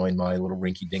want to join my little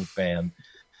rinky dink band.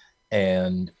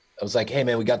 And I was like, hey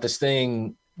man, we got this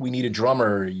thing. We need a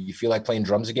drummer. You feel like playing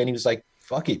drums again? He was like,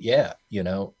 fuck it. Yeah. You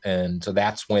know? And so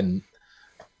that's when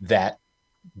that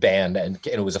band, and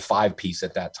it was a 5-piece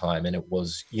at that time. And it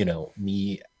was, you know,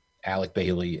 me, Alec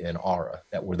Bailey, and Ara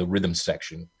that were the rhythm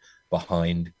section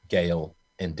behind Gail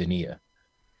and Dania.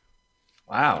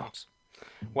 Wow.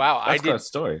 Wow, That's quite a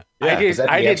story. I Yeah. did. Is that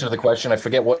the answer to the question? I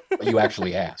forget what you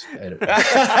actually asked. No,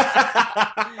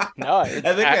 I think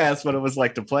I asked what it was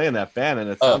like to play in that band, and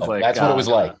it Oh, sounds like that's what it was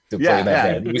like to play in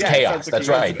that band. It was chaos. sounds like That's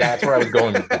you right. answered. That's where I was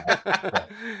going with that.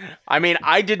 I mean,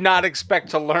 I did not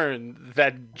expect to learn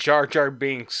that Jar Jar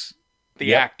Binks, the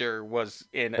Yep. actor, was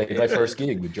in Like my first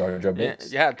gig with Jar Jar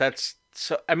Binks. Yeah, that's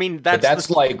so. I mean, But that's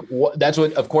that's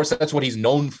what, of course, that's what he's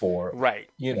known for. right.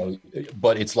 You know,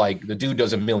 but it's like the dude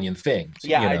does a million things.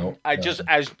 Yeah, you know? I just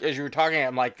as you were talking,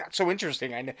 I'm like, that's so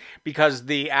interesting. I know, because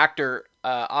the actor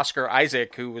Oscar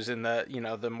Isaac, who was in the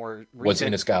the more was recent,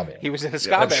 in a ska band. he was in a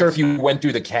ska I'm band. sure if you went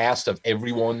through the cast of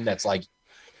everyone that's like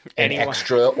an Anyone.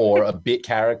 extra or a bit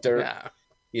character, Yeah.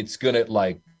 it's gonna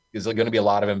like there's going to be a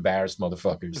lot of embarrassed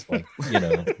motherfuckers. Like, you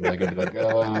know, they're going to be like,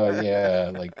 oh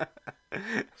yeah, like.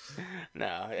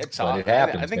 No, it's But awesome. it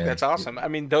happens, I think man. that's awesome. I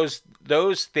mean, those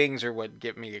things are what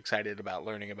get me excited about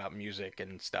learning about music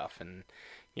and stuff, and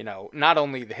not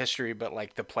only the history, but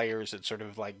like the players that sort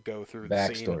of like go through the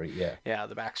scene. Backstory, yeah. Yeah,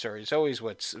 the backstory is always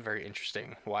what's very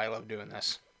interesting. Why I love doing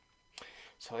this.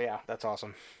 So yeah, that's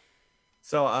awesome.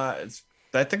 So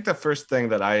I think the first thing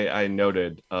that I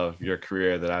noted of your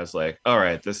career that I was like, all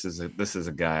right, this is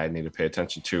a guy I need to pay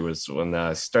attention to, was when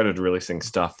I started releasing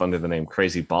stuff under the name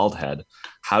Crazy Bald Head.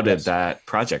 How did that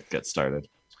project get started?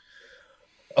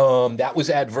 That was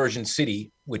at Version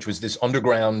City, which was this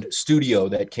underground studio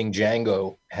that King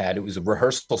Django had. It was a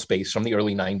rehearsal space from the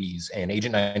early 90s, and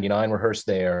Agent 99 rehearsed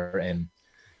there, and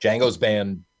Django's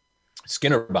band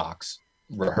Skinner Box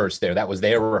rehearsed there. That was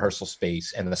their rehearsal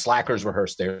space, and the Slackers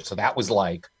rehearsed there. So that was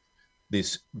like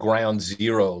this ground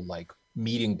zero, like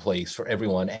meeting place for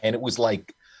everyone. And it was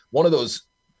like one of those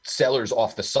cellars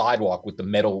off the sidewalk with the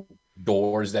metal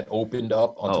doors that opened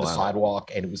up onto the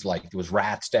sidewalk, and it was like there was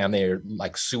rats down there,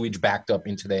 like sewage backed up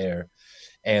into there.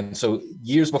 And so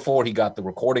years before he got the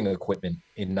recording equipment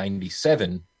in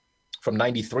 97, from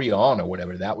 93 on or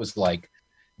whatever, that was like,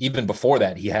 even before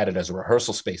that, he had it as a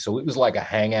rehearsal space. So it was like a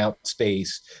hangout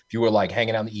space. If you were like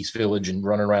hanging out in the East Village and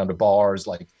running around to bars,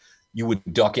 like you would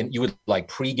duck in, you would like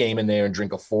pregame in there and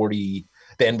drink a 40.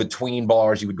 Then between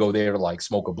bars, you would go there to like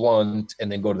smoke a blunt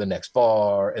and then go to the next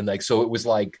bar. And like, so it was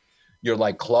like your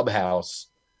like clubhouse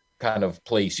kind of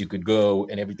place you could go,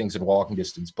 and everything's in walking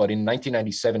distance. But in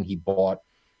 1997, he bought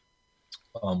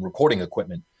recording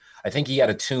equipment. I think he had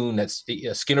a tune that's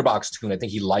a Skinner Box tune. I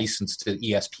think he licensed to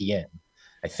ESPN.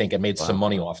 I think I made some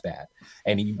money off that.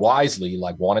 And he wisely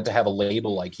like wanted to have a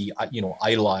label, like he,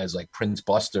 idolized like Prince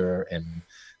Buster and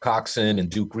Coxsone and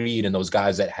Duke Reed and those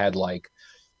guys that had like,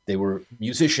 they were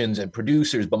musicians and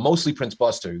producers, but mostly Prince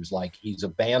Buster. He was like, he's a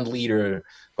band leader,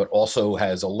 but also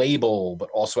has a label, but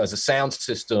also has a sound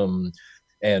system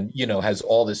and, has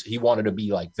all this. He wanted to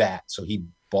be like that. So he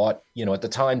bought, at the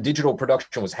time, digital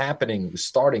production was happening, it was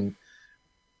starting,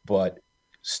 but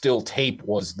still tape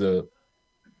was the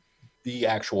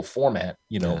actual format,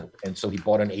 and so he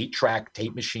bought an 8-track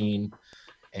tape machine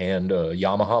and a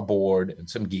Yamaha board and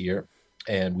some gear,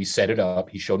 and we set it up.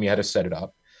 He showed me how to set it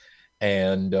up,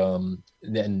 and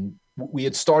then we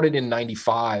had started in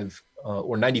 95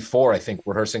 or 94, I think,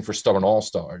 rehearsing for Stubborn All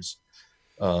Stars.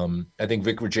 I think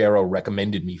Vic Ruggiero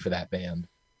recommended me for that band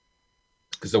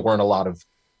because there weren't a lot of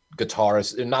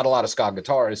guitarists, not a lot of ska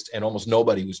guitarists, and almost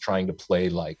nobody was trying to play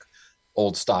like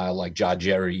old style, like Ja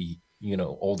Jerry,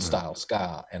 old style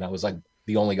ska. And I was like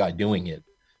the only guy doing it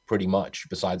pretty much,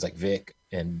 besides like Vic.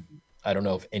 And I don't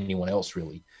know if anyone else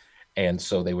really. And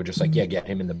so they were just like, yeah, get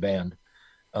him in the band.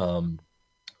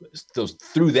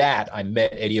 Through that, I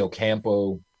met Eddie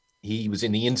Ocampo. He was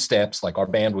in the Insteps. Like our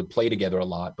band would play together a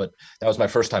lot, but that was my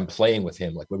first time playing with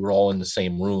him. Like we were all in the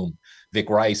same room. Vic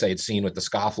Rice I had seen with the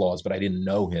Scofflaws, but I didn't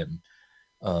know him.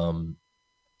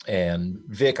 And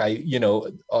Vic,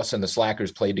 us and the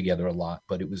Slackers played together a lot,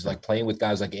 but it was like playing with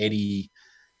guys like Eddie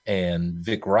and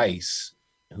Vic Rice,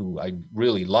 who I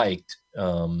really liked.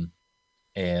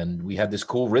 And we had this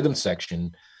cool rhythm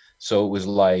section. So it was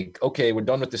like, okay, we're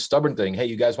done with this Stubborn thing. Hey,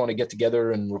 you guys want to get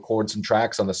together and record some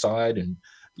tracks on the side? And,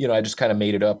 I just kind of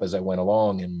made it up as I went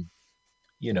along and,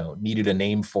 needed a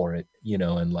name for it,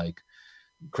 and like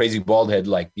Crazy Baldhead,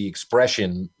 like the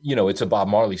expression, it's a Bob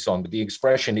Marley song, but the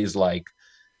expression is like,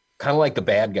 kind of like the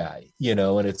bad guy,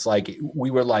 and it's like, we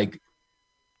were like,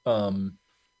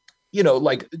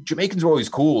 like Jamaicans were always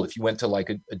cool if you went to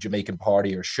like a Jamaican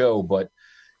party or show, but,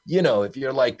 if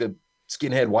you're like the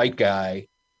skinhead white guy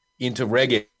into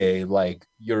reggae, like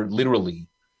you're literally,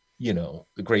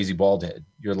 the crazy bald head.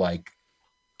 You're like,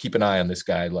 keep an eye on this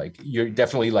guy. Like you're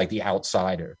definitely like the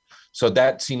outsider. So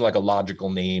that seemed like a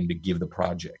logical name to give the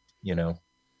project,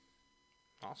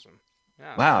 Awesome.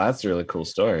 Yeah. Wow, that's a really cool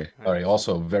story. All right.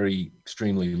 Also very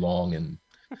extremely long and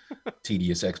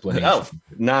tedious explanation. No,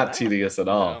 not tedious at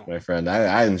all, my friend.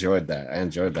 I enjoyed that. I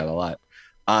enjoyed that a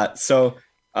lot. So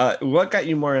what got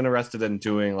you more interested in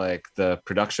doing like the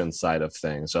production side of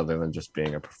things other than just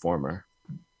being a performer?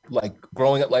 Like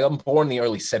growing up, like I'm born in the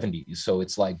early 70s. So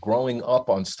it's like growing up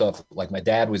on stuff like my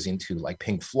dad was into like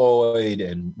Pink Floyd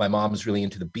and my mom was really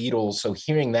into the Beatles. So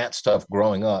hearing that stuff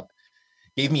growing up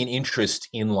gave me an interest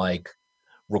in like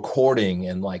recording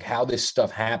and like how this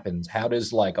stuff happens. How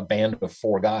does like a band of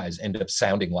 4 guys end up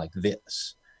sounding like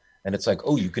this? And it's like,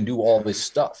 oh, you can do all this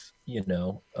stuff,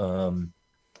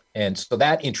 and so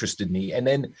that interested me. And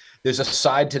then there's a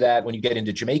side to that when you get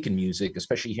into Jamaican music,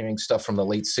 especially hearing stuff from the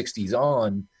late 60s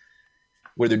on,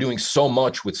 where they're doing so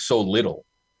much with so little,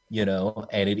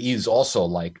 and it is also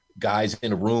like guys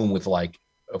in a room with like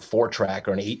a 4-track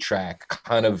or an 8-track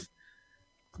kind of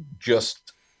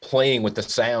just playing with the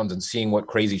sounds and seeing what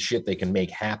crazy shit they can make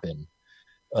happen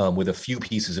with a few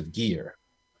pieces of gear.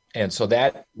 And so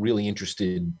that really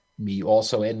interested me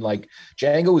also. And like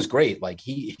Django was great. Like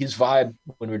his vibe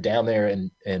when we were down there,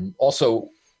 and also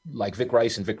like Vic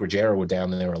Rice and Vic Ruggiero were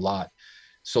down there a lot.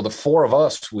 So the 4 of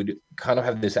us would kind of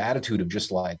have this attitude of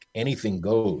just like anything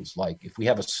goes. Like if we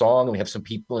have a song and we have some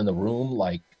people in the room,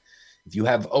 like if you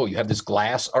have this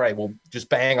glass, all right, well just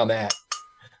bang on that,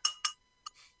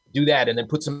 do that, and then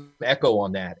put some echo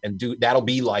on that, and that'll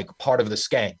be like part of the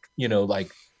skank,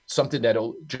 like something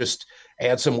that'll just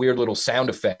add some weird little sound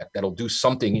effect that'll do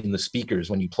something in the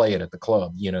speakers when you play it at the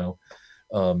club,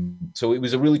 so it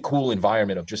was a really cool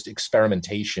environment of just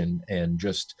experimentation and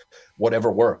just whatever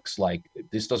works. Like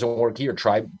this doesn't work here,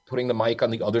 try putting the mic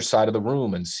on the other side of the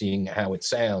room and seeing how it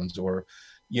sounds. Or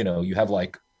you have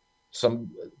like some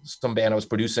band I was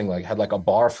producing like had like a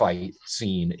bar fight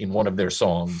scene in one of their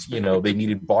songs. They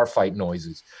needed bar fight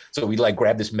noises, so we like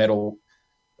grabbed this metal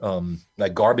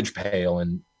like garbage pail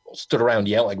and stood around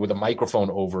yelling like, with a microphone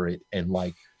over it, and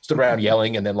like stood around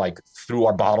yelling, and then like threw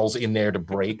our bottles in there to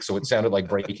break, so it sounded like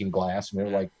breaking glass. And they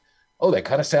were like, oh, that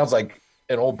kind of sounds like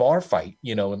an old bar fight,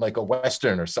 in like a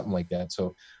Western or something like that.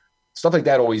 So stuff like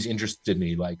that always interested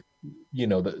me, like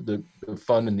the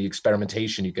fun and the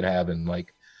experimentation you could have, and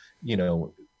like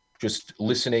just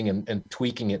listening and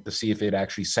tweaking it to see if it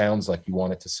actually sounds like you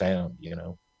want it to sound.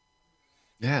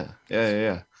 Yeah.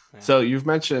 So you've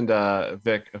mentioned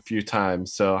Vic a few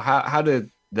times. So how did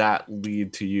that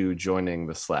lead to you joining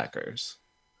the Slackers?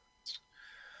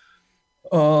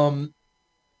 We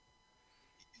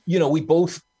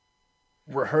both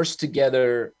rehearsed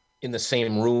together in the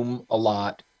same room a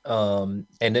lot. And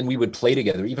then we would play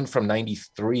together. Even from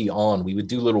 93 on, we would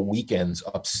do little weekends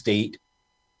upstate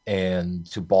and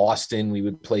to Boston. We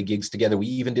would play gigs together. We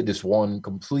even did this one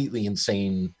completely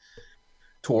insane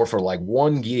tour for like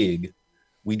one gig.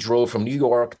 We drove from New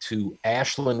York to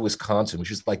Ashland, Wisconsin, which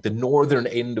is like the northern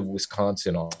end of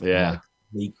Wisconsin. Yeah.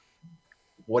 Like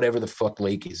whatever the fuck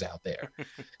lake is out there.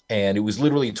 And it was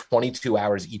literally 22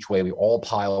 hours each way. We all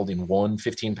piled in one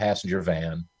 15-passenger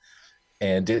van.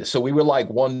 And so we were like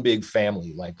one big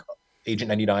family, like Agent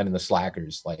 99 and the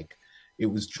Slackers. Like it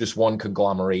was just one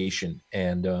conglomeration.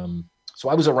 And so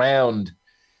I was around.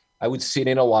 I would sit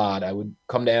in a lot. I would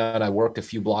come down. I worked a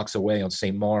few blocks away on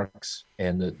St. Mark's,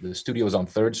 and the studio was on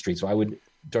 3rd Street. So I would,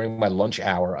 during my lunch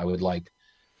hour, I would like,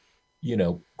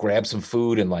 grab some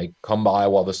food and like come by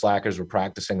while the Slackers were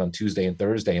practicing on Tuesday and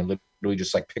Thursday, and literally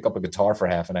just like pick up a guitar for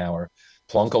half an hour,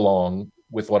 plunk along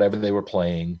with whatever they were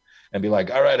playing, and be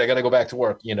like, all right, I got to go back to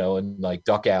work, and like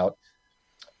duck out.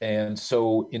 And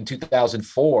so in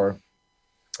 2004,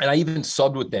 and I even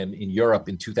subbed with them in Europe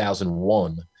in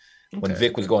 2001 when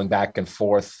Vic was going back and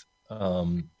forth,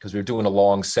 because we were doing a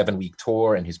long 7-week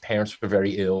tour and his parents were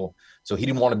very ill. So he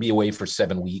didn't want to be away for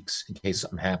 7 weeks in case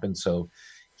something happened. So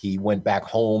he went back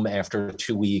home after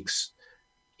 2 weeks.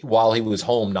 While he was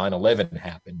home, 9/11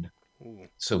 happened.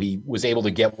 So he was able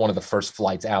to get one of the first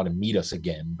flights out and meet us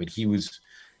again. But he was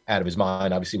out of his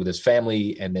mind, obviously, with his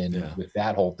family. And then with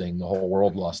that whole thing, the whole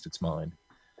world lost its mind.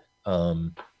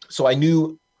 So I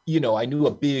knew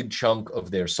a big chunk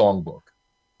of their songbook.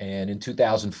 And in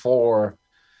 2004,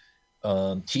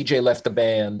 TJ left the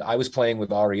band. I was playing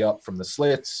with Ari Up from the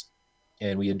Slits,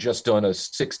 and we had just done a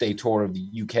 6-day tour of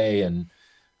the UK and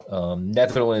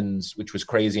Netherlands, which was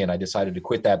crazy. And I decided to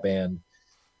quit that band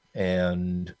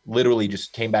and literally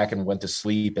just came back and went to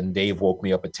sleep. And Dave woke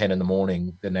me up at 10 in the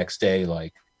morning the next day,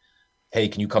 like, hey,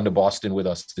 can you come to Boston with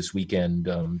us this weekend?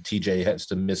 TJ has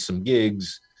to miss some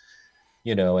gigs,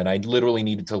 and I literally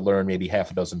needed to learn maybe half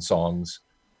a dozen songs.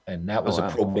 And that was a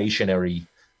probationary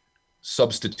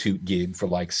substitute gig for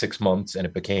like 6 months, and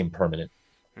it became permanent.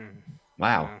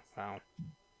 Wow.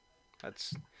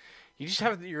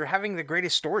 You're having the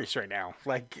greatest stories right now.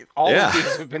 Like all of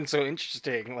these have been so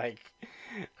interesting. Like,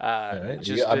 right.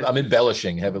 I'm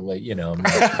embellishing heavily, No,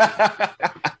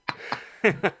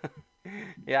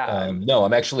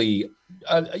 I'm actually,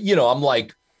 I'm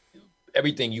like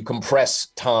everything. You compress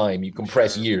time, you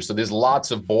compress years. So there's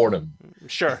lots of boredom.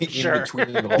 Sure.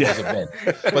 Between all those events.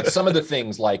 But some of the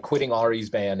things like quitting Ari's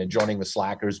band and joining the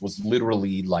Slackers was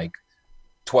literally like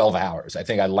 12 hours. I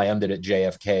think I landed at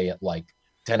JFK at like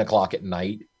 10 o'clock at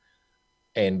night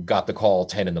and got the call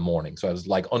 10 in the morning. So I was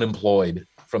like unemployed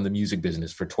from the music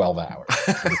business for 12 hours.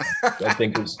 I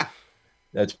think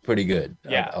that's pretty good.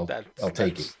 Yeah, I'll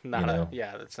take it.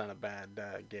 That's not a bad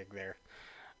gig there.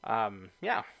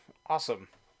 Awesome.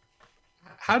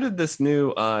 How did this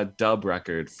new dub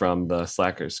record from the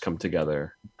Slackers come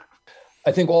together?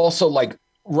 I think also like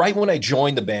right when I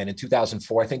joined the band in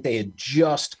 2004, I think they had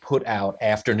just put out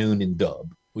Afternoon in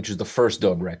Dub, which is the first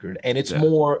dub record. And it's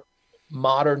more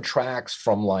modern tracks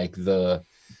from like the,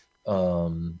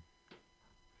 what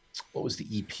was the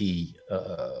EP?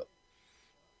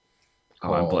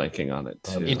 I'm blanking on it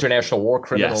too. International War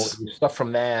Criminal, stuff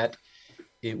from that.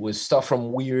 It was stuff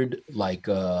from weird, like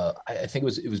I think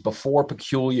it was before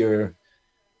Peculiar,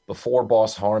 before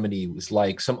Boss Harmony. It was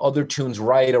like some other tunes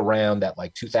right around that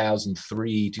like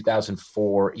 2003,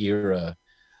 2004 era.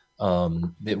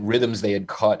 The rhythms they had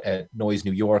cut at Noise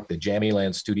New York, the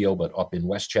Jammy-Land studio, but up in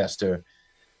Westchester.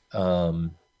 And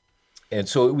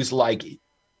so it was like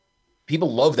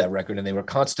people loved that record, and they were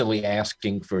constantly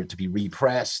asking for it to be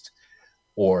repressed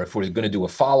or if we're going to do a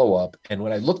follow-up. And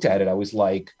when I looked at it, I was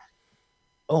like,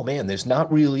 oh man, there's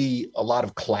not really a lot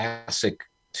of classic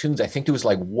tunes. I think there was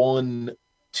like one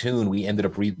tune we ended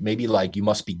up maybe like You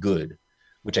Must Be Good,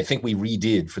 which I think we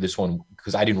redid for this one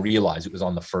because I didn't realize it was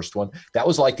on the first one. That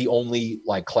was like the only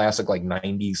like classic like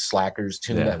 90s Slackers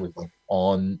tune that was like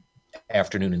on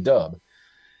Afternoon in Dub.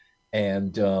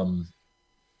 And from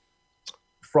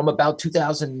about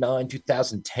 2009,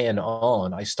 2010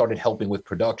 on, I started helping with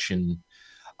production.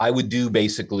 I would do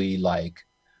basically like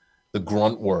the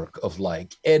grunt work of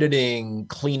like editing,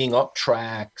 cleaning up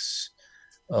tracks,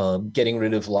 getting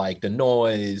rid of like the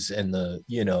noise and the,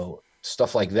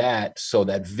 stuff like that, so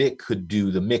that Vic could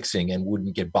do the mixing and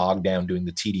wouldn't get bogged down doing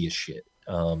the tedious shit.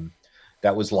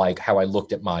 That was like how I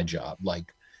looked at my job,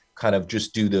 like kind of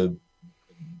just do the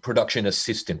production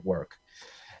assistant work.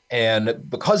 And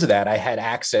because of that, I had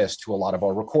access to a lot of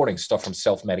our recording stuff from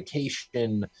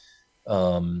Self-Medication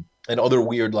and other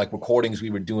weird like recordings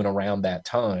we were doing around that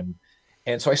time.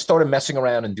 And so I started messing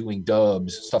around and doing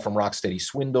dubs, stuff from Rocksteady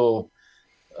Swindle.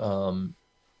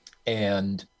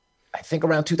 And I think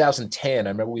around 2010, I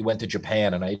remember we went to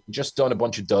Japan and I had just done a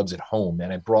bunch of dubs at home.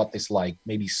 And I brought this like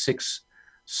maybe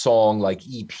 6-song like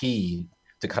EP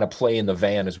to kind of play in the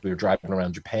van as we were driving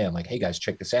around Japan. Like, hey guys,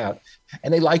 check this out.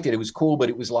 And they liked it. It was cool, but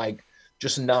it was like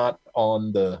just not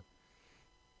on the,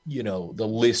 the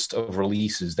list of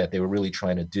releases that they were really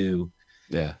trying to do.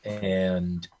 Yeah.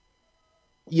 And,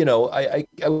 I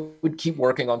would keep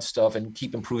working on stuff and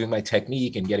keep improving my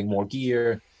technique and getting more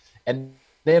gear. And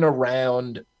then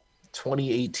around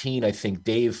 2018, I think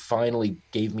Dave finally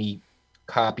gave me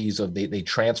copies of, they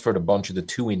transferred a bunch of the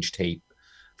 2-inch tape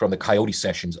from the Coyote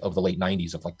sessions of the late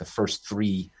 90s of like the first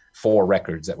 3-4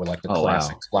 records that were like the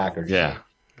classic Slackers. Yeah.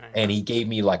 And he gave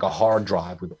me like a hard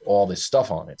drive with all this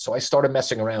stuff on it. So I started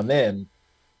messing around then,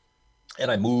 and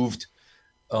I moved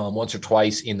once or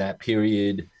twice in that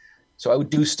period. So I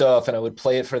would do stuff and I would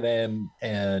play it for them,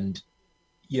 and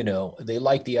you know, they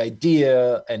liked the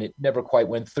idea and it never quite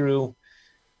went through.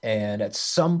 And at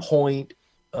some point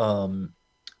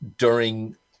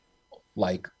during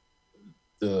like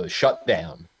the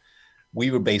shutdown, we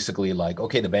were basically like,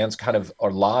 okay, the band's kind of,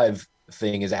 our live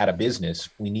thing is out of business.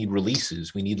 We need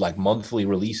releases. We need like monthly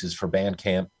releases for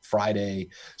Bandcamp Friday.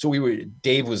 So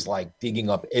Dave was like digging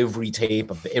up every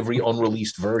tape of every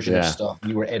unreleased version of stuff.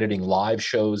 We were editing live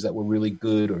shows that were really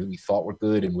good or we thought were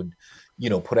good and would, you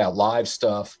know, put out live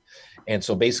stuff. And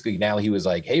so basically now he was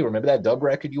like, hey, remember that dub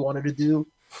record you wanted to do?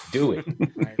 Do it.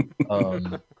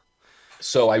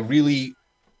 So I really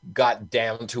got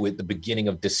down to it the beginning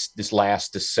of this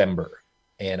last December,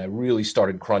 and I really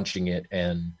started crunching it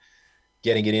and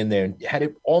getting it in there and had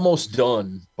it almost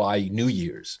done by New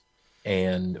Year's.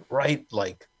 And right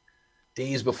like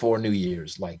days before New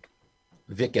Year's, like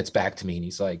Vic gets back to me and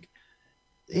he's like,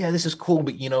 yeah, this is cool,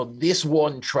 but you know, this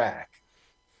one track,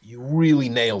 you really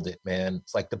nailed it, man.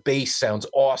 It's like the bass sounds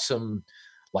awesome.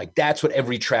 Like that's what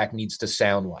every track needs to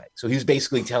sound like. So he was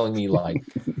basically telling me like,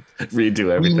 redo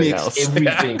everything else.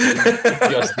 Everything he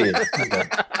just did. You know?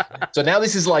 So now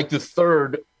this is like the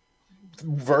third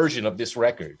version of this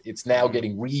record. It's now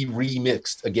getting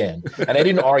remixed again. And I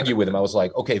didn't argue with him. I was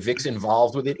like, okay, Vic's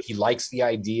involved with it. He likes the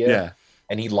idea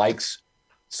and he likes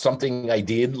something I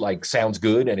did, like sounds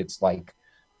good. And it's like,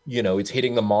 you know, it's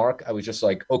hitting the mark. I was just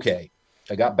like, okay,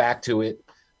 I got back to it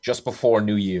just before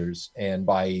New Year's. And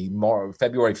by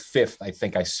February 5th, I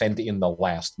think I sent in the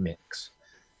last mix.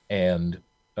 And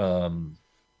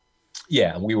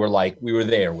we were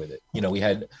there with it. You know, we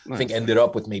had, I think, ended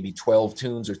up with maybe 12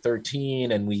 tunes or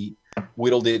 13, and we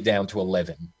whittled it down to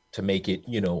 11 to make it,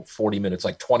 you know, 40 minutes,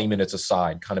 like 20 minutes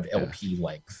aside, kind of LP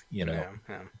length, you know.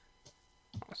 Yeah.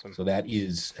 Awesome. So that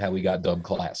is how we got Dub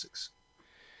Classics.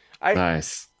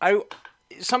 Nice.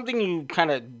 Something you kind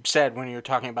of said when you were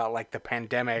talking about like the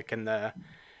pandemic and the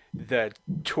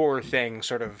tour thing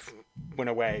sort of went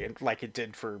away, like it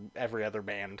did for every other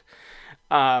band.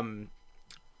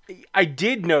 I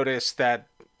did notice that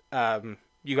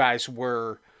you guys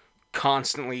were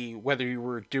constantly, whether you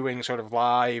were doing sort of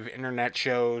live internet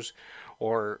shows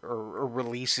or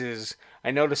releases,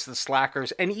 I noticed the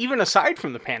Slackers, and even aside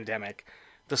from the pandemic,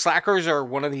 the Slackers are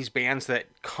one of these bands that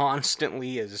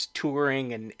constantly is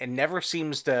touring and never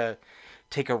seems to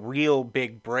take a real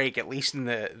big break, at least in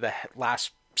the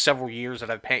last several years that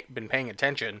I've been paying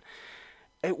attention.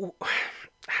 I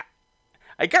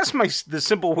guess the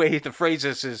simple way to phrase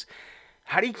this is,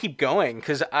 how do you keep going?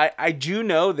 Because I do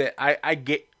know that I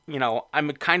get, you know,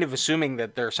 I'm kind of assuming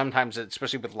that there are sometimes,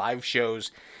 especially with live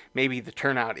shows, maybe the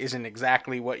turnout isn't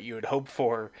exactly what you would hope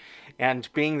for. And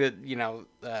being that, you know,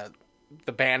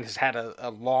 the band has had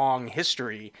a long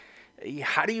history,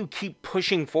 how do you keep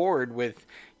pushing forward with,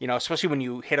 you know, especially when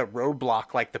you hit a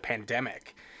roadblock like the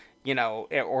pandemic, you know,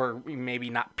 or maybe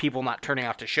not people not turning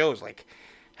out to shows? Like,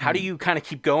 how do you kind of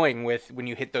keep going with when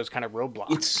you hit those kind of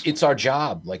roadblocks? It's our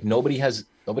job. Like nobody else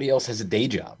has a day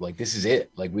job. Like this is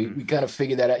it. Like we kind of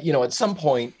figured that out. You know, at some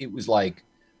point it was like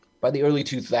by the early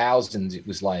 2000s, it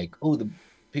was like, oh, the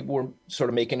people were sort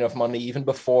of making enough money even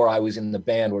before I was in the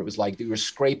band, where it was like they were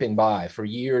scraping by for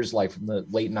years. Like from the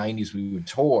late 90s, we would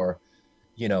tour.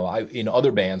 You know, in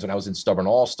other bands when I was in Stubborn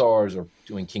All Stars or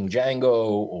doing King Django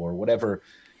or whatever,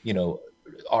 you know,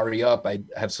 Ari Up, I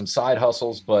have some side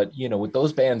hustles, but you know, with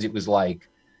those bands, it was like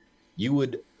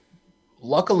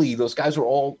luckily those guys were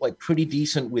all like pretty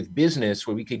decent with business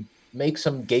where we could make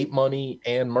some gate money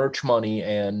and merch money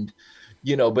and,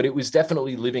 you know, but it was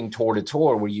definitely living tour to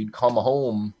tour where you'd come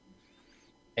home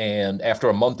and after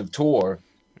a month of tour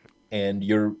and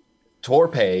your tour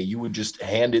pay, you would just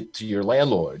hand it to your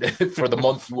landlord for the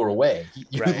month you were away.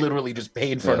 You literally just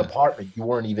paid for an apartment you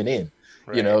weren't even in.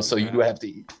 You know, so you have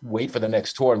to wait for the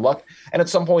next tour. And at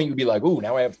some point you'd be like, "Ooh,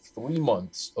 now I have 3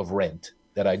 months of rent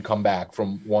that I'd come back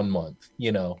from 1 month."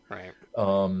 You know, right?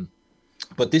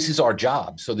 But this is our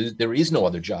job, so there is no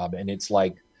other job, and it's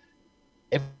like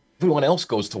everyone else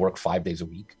goes to work 5 days a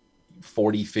week,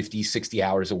 40, 50, 60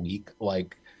 hours a week.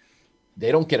 Like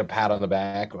they don't get a pat on the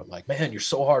back or like, "Man, you're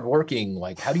so hardworking."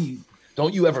 Like,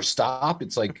 don't you ever stop?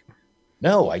 It's like,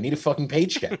 no, I need a fucking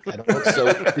paycheck. I don't know. So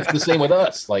it's the same with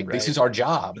us. Like this is our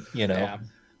job, you know?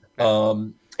 Yeah.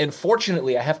 And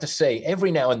fortunately I have to say every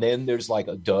now and then there's like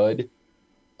a dud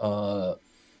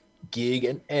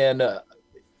gig and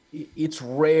it's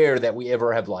rare that we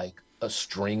ever have like a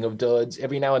string of duds.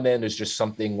 Every now and then there's just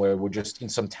something where we're just in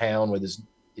some town where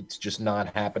it's just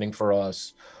not happening for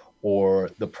us,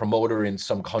 or the promoter in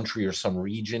some country or some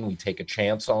region we take a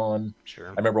chance on. Sure.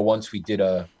 I remember once we did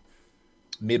a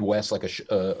Midwest, like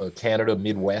a Canada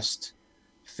Midwest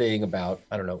thing about,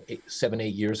 I don't know,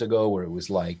 7-8 years ago where it was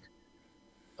like,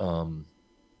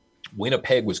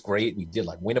 Winnipeg was great. We did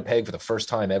like Winnipeg for the first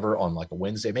time ever on like a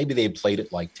Wednesday. Maybe they had played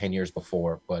it like 10 years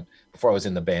before, but before I was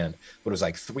in the band, but it was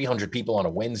like 300 people on a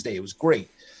Wednesday. It was great.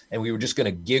 And we were just going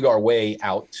to gig our way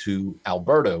out to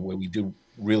Alberta, where we do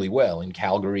really well, in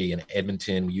Calgary and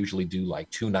Edmonton. We usually do like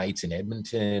 2 nights in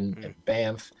Edmonton and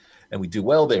Banff, and we do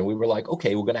well there. We were like,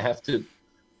 okay, we're going to have to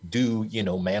do,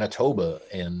 Manitoba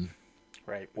and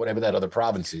Right. whatever that other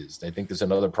province is. I think there's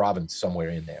another province somewhere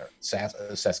in there.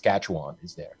 Saskatchewan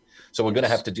is there. So we're going to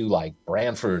have to do like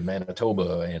Brantford,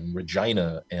 Manitoba, and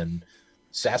Regina and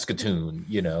Saskatoon,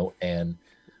 and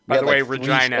By the way, 3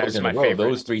 Regina shows is in a my row. favorite.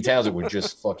 Those 3 towns that were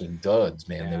just fucking duds,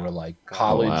 man. They Yeah. were like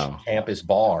college wow. campus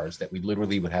bars that we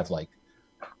literally would have like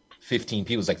 15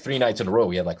 people. It was like 3 nights in a row.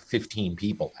 We had like 15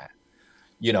 people at,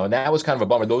 and that was kind of a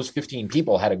bummer. Those 15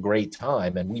 people had a great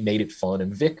time and we made it fun.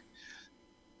 And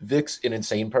Vic's an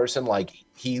insane person. Like,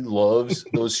 he loves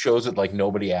those shows with like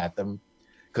nobody at them,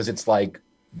 because it's like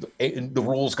the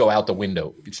rules go out the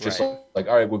window. It's just Right. like,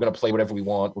 all right, we're going to play whatever we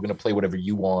want. We're going to play whatever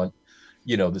you want.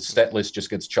 The set list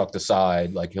just gets chucked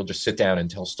aside. Like, he'll just sit down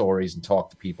and tell stories and talk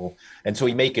to people. And so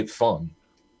he make it fun.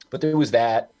 But there was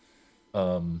that.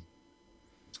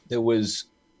 There was,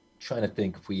 trying to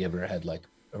think if we ever had like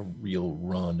a real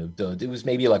run of it was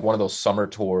maybe like one of those summer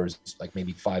tours, like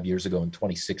maybe 5 years ago in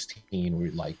 2016, where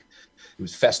like it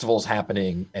was festivals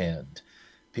happening and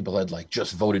people had like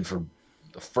just voted for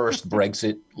the first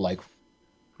Brexit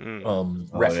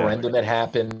referendum that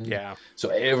happened. Yeah. So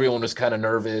everyone was kind of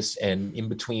nervous, and in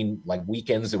between like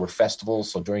weekends there were festivals.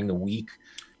 So during the week,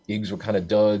 gigs were kind of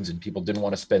duds and people didn't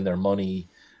want to spend their money.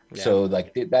 Yeah. So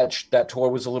like that tour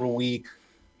was a little weak.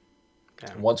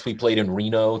 Yeah. Once we played in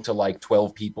Reno to like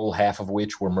 12 people, half of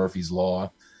which were Murphy's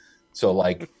Law. So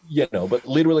like, but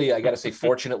literally, I got to say,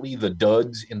 fortunately, the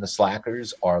duds in the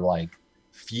Slackers are like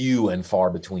few and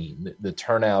far between. The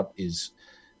turnout is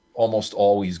almost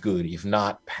always good. If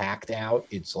not packed out,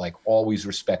 it's like always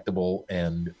respectable.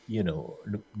 And,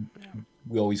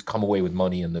 we always come away with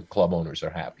money and the club owners are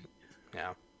happy.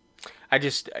 Yeah. I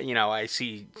just, I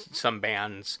see some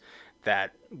bands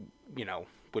that,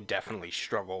 would definitely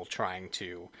struggle trying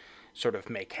to sort of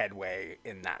make headway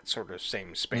in that sort of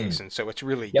same space. And so it's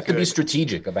really You have to be good.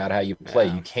 strategic about how you play.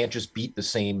 Yeah. You can't just beat the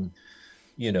same,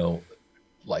 beat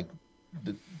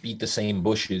the same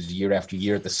bushes year after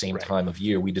year at the same Right. time of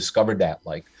year. We discovered that,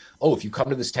 like, if you come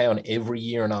to this town every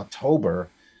year in October,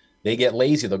 they get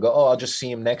lazy. They'll go, I'll just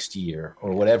see him next year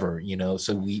or whatever,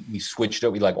 So we switched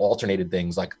up. We like alternated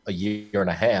things like a year and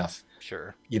a half.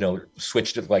 Sure.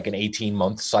 Switched to like an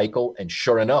 18-month cycle. And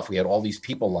sure enough, we had all these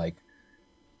people like,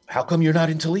 how come you're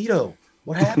not in Toledo?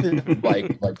 What happened?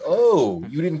 like, oh,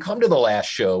 you didn't come to the last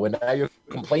show and now you're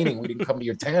complaining we didn't come to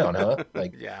your town, huh?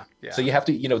 Like, Yeah. Yeah. so you have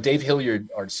to, Dave Hilliard,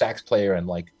 our sax player and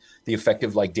like the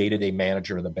effective like day-to-day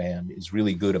manager of the band, is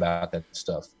really good about that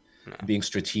stuff. Yeah. Being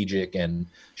strategic and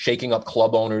shaking up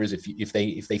club owners. If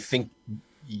they think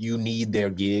you need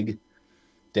their gig,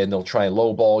 then they'll try and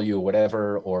lowball you or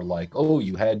whatever, or like, oh,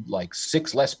 you had like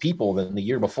 6 less people than the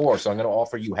year before, so I'm going to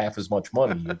offer you half as much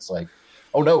money. It's like,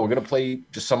 oh no, we're going to play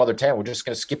just some other town. We're just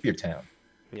going to skip your town.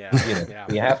 Yeah. Yeah.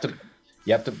 You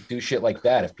have to do shit like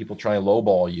that. If people try and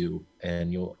lowball you,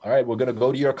 and all right, we're going to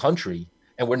go to your country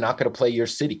and we're not going to play your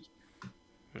city.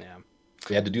 Yeah.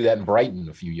 We had to do that in Brighton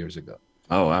a few years ago.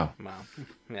 Oh wow. Wow.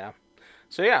 Yeah.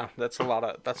 So yeah, that's a lot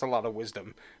of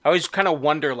wisdom. I always kind of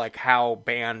wonder like how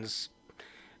bands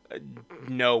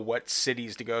know what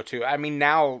cities to go to. I mean,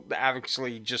 now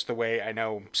actually just the way I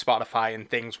know Spotify and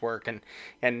things work,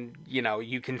 and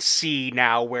you can see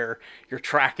now where you're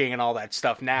tracking and all that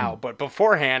stuff now. But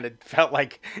beforehand, it felt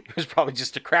like it was probably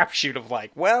just a crapshoot of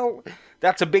like, well,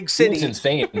 that's a big city. It's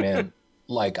insane, man.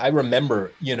 Like, I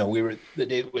remember, we were,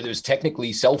 there was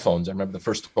technically cell phones. I remember the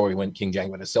first story when King Jack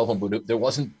had a cell phone, but there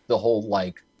wasn't the whole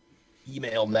like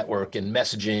email network and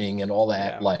messaging and all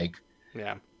that. Yeah. Like,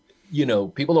 Yeah.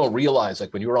 People don't realize,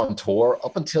 like, when you were on tour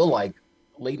up until like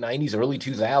late 90s, early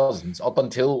 2000s, up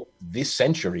until this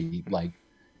century, like,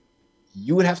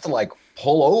 you would have to like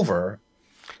pull over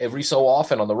every so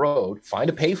often on the road, find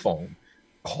a payphone,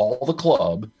 call the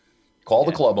club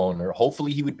owner.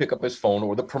 Hopefully he would pick up his phone,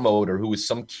 or the promoter, who was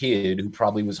some kid who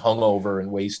probably was hungover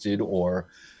and wasted or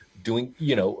doing,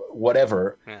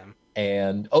 whatever. Yeah.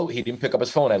 And, he didn't pick up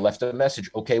his phone. I left a message.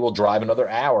 Okay, we'll drive another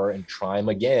hour and try him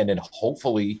again. And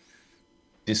hopefully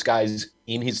this guy's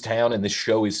in his town and this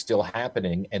show is still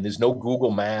happening. And there's no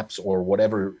Google Maps or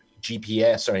whatever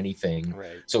GPS or anything.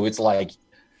 Right. So it's like,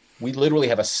 we literally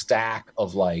have a stack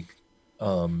of like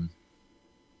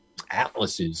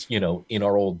atlases, in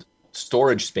our old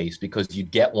storage space, because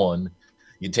you'd get one,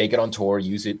 You'd take it on tour,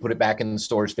 use it, put it back in the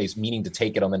storage space, meaning to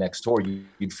take it on the next tour.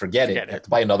 You'd forget it, have to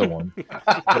buy another one.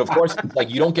 But of course, like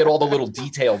you don't get all the little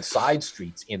detailed side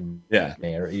streets in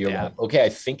there. You're like, okay, I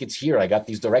think it's here. I got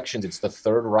these directions. It's the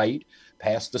third right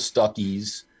past the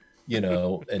Stuckies,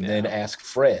 and then ask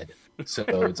Fred. So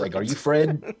it's like, are you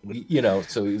Fred?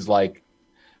 So it was like,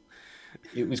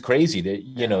 it was crazy that,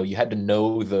 you had to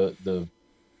know the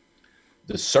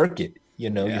circuit. You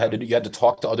had to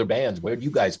talk to other bands. Where do you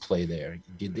guys play there?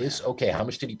 You did this? Okay. How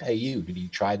much did he pay you? Did he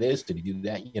try this? Did he do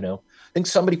that? I think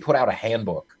somebody put out a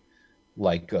handbook,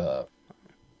 like the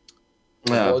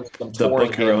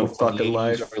Book Your Own Fucking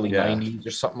Life, early 90s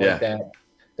or something like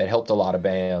that helped a lot of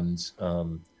bands.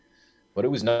 But it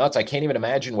was nuts. I can't even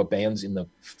imagine what bands in the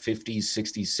 50s,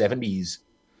 60s, 70s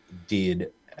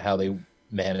did, how they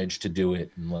managed to do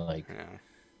it. And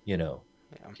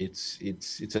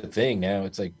it's a thing now.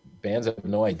 It's like bands have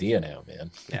no idea now,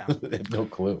 man. Yeah. They have no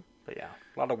clue. But yeah,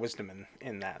 a lot of wisdom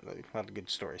in that. A lot of good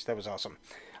stories. That was awesome.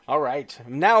 All right.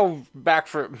 Now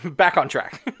back on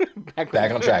track.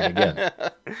 back on track again.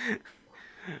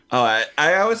 Oh,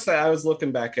 I always say, I was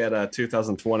looking back at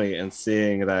 2020 and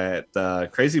seeing that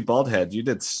Crazy Baldhead, you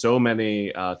did so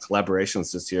many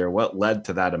collaborations this year. What led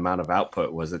to that amount of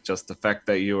output? Was it just the fact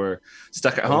that you were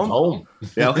stuck at home?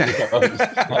 Yeah, okay.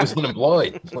 I was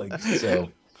unemployed.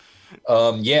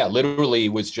 Literally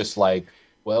was just like,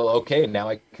 well, okay, now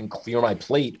I can clear my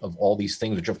plate of all these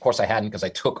things, which of course I hadn't, because I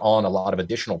took on a lot of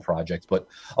additional projects, but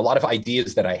a lot of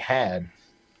ideas that I had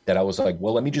that I was like,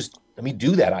 well, let me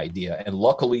do that idea. And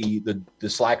luckily the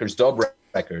Slackers dub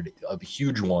record, a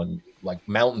huge one, like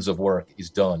mountains of work, is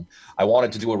done. I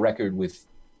wanted to do a record with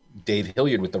Dave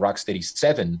Hilliard with the Rocksteady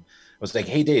 7. I was like,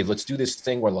 hey Dave, let's do this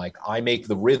thing where like I make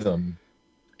the rhythm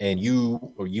and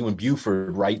you and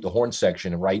Buford write the horn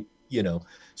section and write,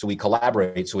 so we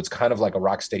collaborate. So it's kind of like a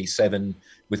Rocksteady 7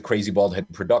 with Crazy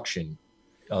Baldhead production.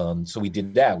 So we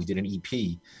did that. We did an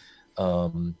EP.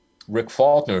 Rick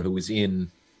Faulkner, who was in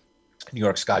New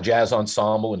York Ska Jazz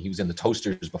Ensemble, and he was in the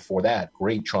Toasters before that.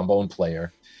 Great trombone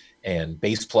player and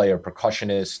bass player,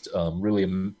 percussionist, really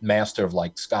a master of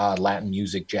like ska, Latin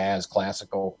music, jazz,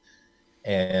 classical.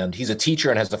 And he's a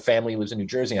teacher and has a family, lives in New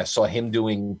Jersey. I saw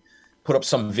him put up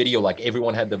some video, like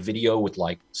everyone had the video with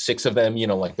like 6 of them,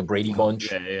 like the Brady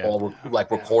Bunch, all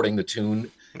recording the tune,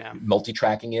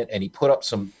 multi-tracking it. And he put up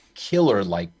some killer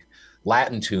like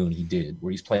Latin tune he did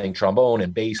where he's playing trombone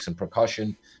and bass and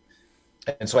percussion.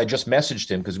 And so I just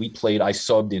messaged him because I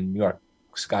subbed in New York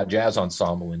Ska Jazz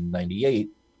Ensemble in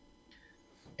 98.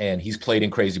 And he's played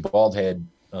in Crazy Baldhead.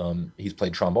 He's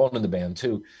played trombone in the band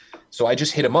too. So I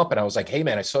just hit him up and I was like, hey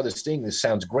man, I saw this thing. This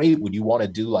sounds great. Would you want to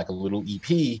do like a little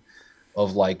EP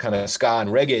of like kind of ska and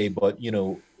reggae, but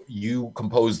you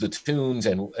compose the tunes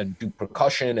and do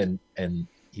percussion and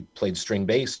he played string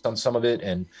bass on some of it.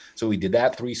 And so we did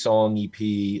that 3-song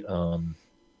EP.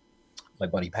 My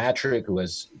buddy Patrick, who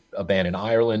has a band in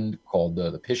Ireland called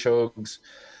the Pishogues,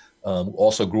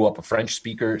 also grew up a French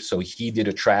speaker. So he did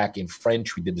a track in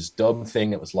French. We did this dub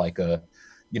thing. It was like a,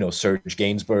 Serge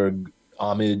Gainsbourg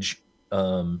homage,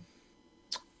 and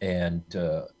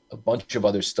a bunch of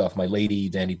other stuff. My lady,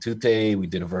 Danny Tute, we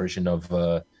did a version of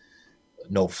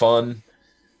No Fun,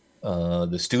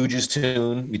 the Stooges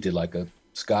tune. We did like a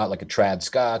trad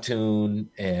ska tune,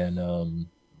 and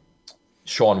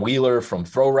Sean Wheeler from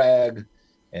Throw Rag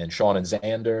and Sean and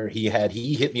Xander. He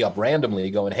hit me up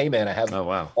randomly going, hey man, I have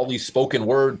all these spoken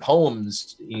word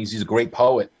poems. He's a great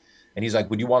poet. And he's like,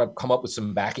 would you want to come up with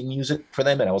some backing music for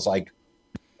them? And I was like,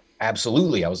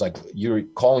 absolutely. I was like, you're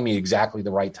calling me exactly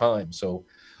the right time. So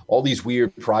all these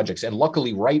weird projects. And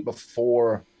luckily right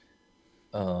before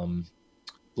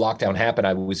lockdown happened,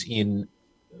 I was in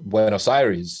Buenos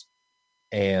Aires,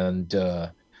 and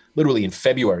literally in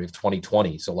February of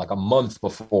 2020. So like a month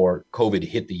before COVID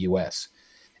hit the US.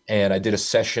 And I did a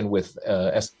session with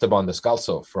Esteban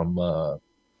Descalzo from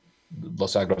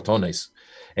Los Agrotones.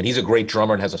 And he's a great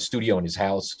drummer and has a studio in his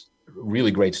house,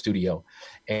 really great studio.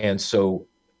 And so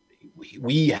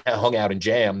we hung out and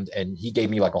jammed, and he gave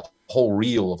me like a whole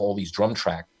reel of all these drum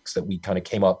tracks that we kind of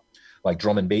came up, like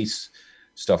drum and bass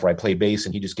stuff where I played bass,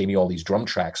 and he just gave me all these drum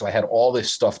tracks. So I had all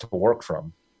this stuff to work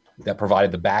from that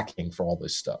provided the backing for all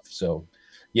this stuff. So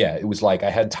yeah, it was like I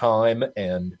had time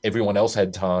and everyone else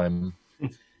had time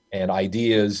and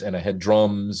ideas, and I had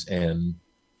drums and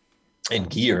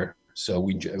gear. So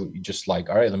we just like,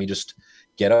 all right, let me just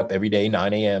get up every day,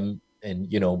 9 a.m.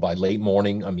 And, by late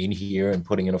morning, I'm in here and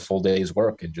putting in a full day's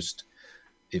work. And just,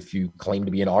 if you claim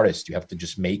to be an artist, you have to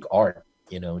just make art,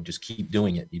 just keep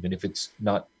doing it. Even if it's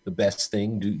not the best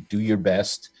thing, do your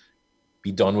best,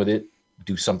 be done with it,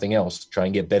 do something else, try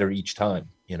and get better each time,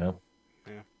 Yeah.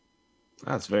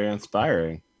 That's very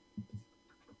inspiring.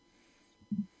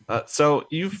 So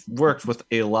you've worked with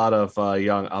a lot of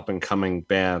young up and coming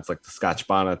bands like the Scotch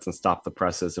Bonnets and Stop the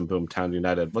Presses and Boomtown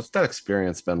United. What's that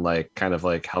experience been like? Kind of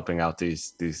like helping out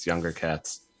these younger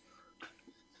cats.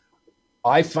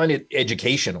 I find it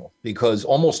educational because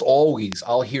almost always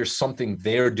I'll hear something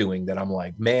they're doing that I'm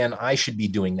like, man, I should be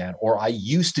doing that. Or I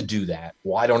used to do that.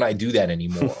 Why don't I do that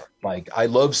anymore? Like, I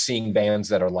love seeing bands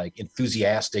that are like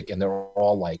enthusiastic and they're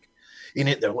all like in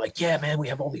it. They're like, yeah, man, we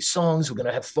have all these songs. We're going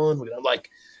to have fun. We're going to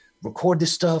like record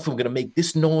this stuff. We're going to make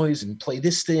this noise and play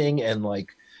this thing. And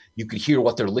like, you could hear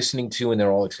what they're listening to and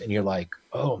they're all, and you're like,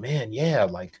 oh man, yeah.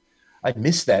 Like, I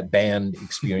miss that band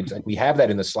experience. Like, we have that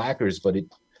in the Slackers, but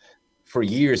for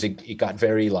years it got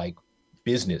very like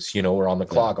business, we're on the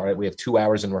clock. All right, we have 2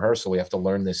 hours in rehearsal, we have to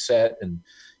learn this set and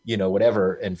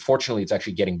whatever. And fortunately it's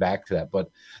actually getting back to that. But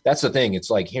that's the thing, it's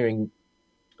like hearing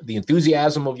the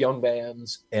enthusiasm of young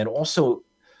bands and also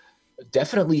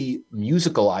definitely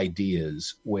musical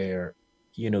ideas where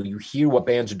you hear what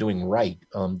bands are doing right.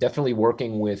 Definitely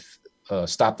working with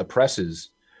Stop the Presses,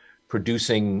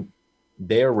 producing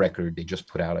their record they just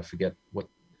put out. I forget what,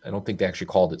 I don't think they actually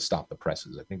called it Stop the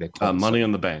Presses. I think they called it Money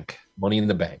in the Bank. Money in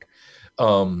the Bank.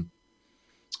 Ali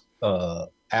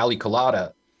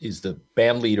Colada is the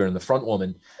band leader and the front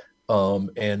woman.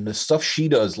 And the stuff she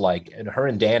does, like, and her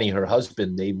and Danny, her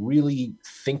husband, they really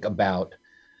think about,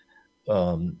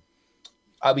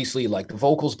 obviously like the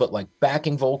vocals, but like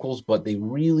backing vocals, but they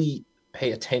really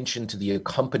pay attention to the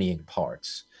accompanying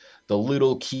parts, the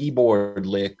little keyboard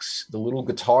licks, the little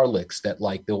guitar licks that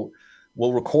like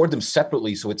we'll record them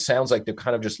separately. So it sounds like they're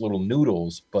kind of just little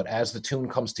noodles, but as the tune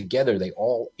comes together, they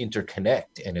all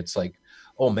interconnect. And it's like,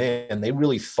 oh man, they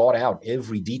really thought out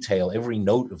every detail, every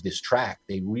note of this track.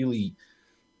 They really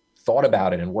thought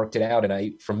about it and worked it out.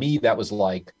 And for me, that was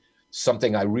like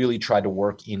something I really tried to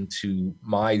work into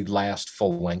my last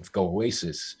full length Go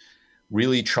Oasis,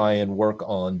 really try and work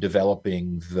on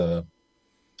developing the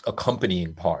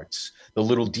accompanying parts, the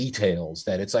little details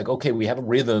that it's like, okay, we have a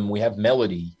rhythm, we have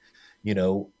melody,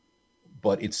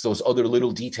 but it's those other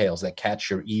little details that catch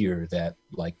your ear that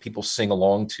like people sing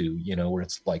along to, where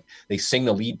it's like they sing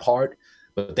the lead part,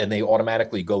 but then they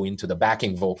automatically go into the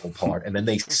backing vocal part and then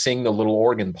they sing the little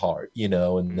organ part,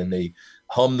 and then they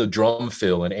hum the drum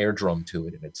fill and air drum to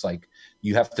it. And it's like,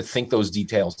 you have to think those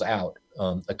details out.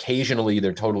 Occasionally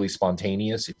they're totally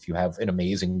spontaneous if you have an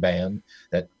amazing band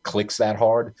that clicks that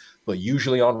hard, but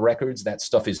usually on records, that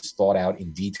stuff is thought out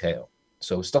in detail.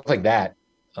 So stuff like that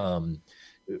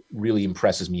really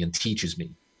impresses me and teaches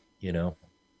me,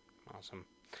 Awesome.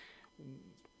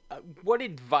 What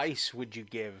advice would you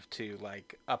give to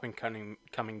like up and coming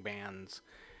bands?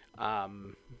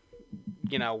 Whether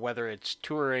it's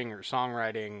touring or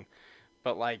songwriting,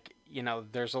 but like,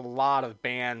 there's a lot of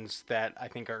bands that I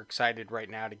think are excited right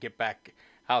now to get back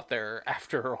out there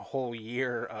after a whole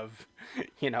year of,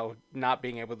 not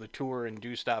being able to tour and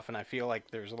do stuff. And I feel like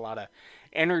there's a lot of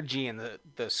energy in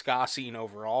the ska scene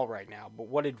overall right now. But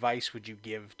what advice would you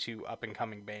give to up and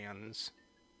coming bands?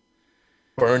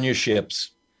 Burn your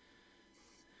ships.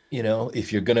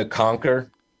 If you're going to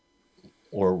conquer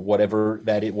or whatever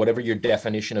whatever your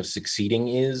definition of succeeding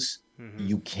is,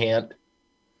 you can't,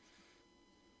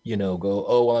 go,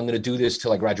 oh, well, I'm going to do this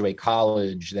till I graduate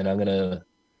college. Then I'm going to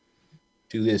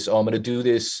do this. Oh, I'm going to do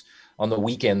this on the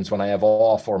weekends when I have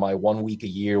off, or my 1 week a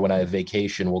year when I have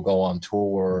vacation, we'll go on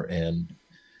tour. And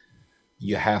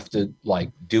you have to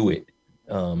like do it.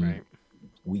 Right.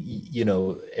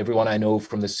 Everyone I know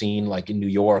from the scene, like in New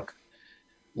York,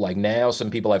 like now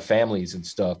some people have families and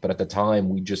stuff, but at the time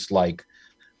we just like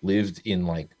lived in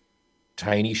like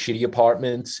tiny shitty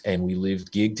apartments and we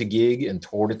lived gig to gig and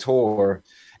tour to tour.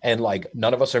 And like,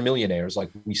 none of us are millionaires.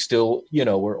 Like we still,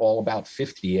 we're all about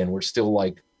 50 and we're still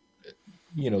like,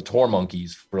 tour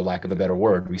monkeys for lack of a better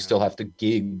word. We still have to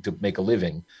gig to make a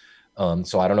living.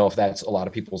 So I don't know if that's a lot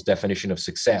of people's definition of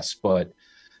success, but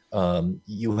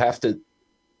you have to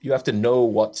know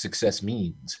what success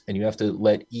means, and you have to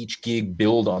let each gig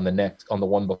build on the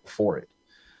one before it.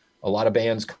 A lot of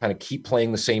bands kind of keep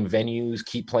playing the same venues,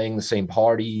 keep playing the same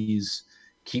parties,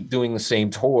 keep doing the same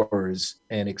tours,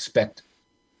 and expect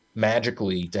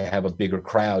magically to have a bigger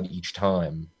crowd each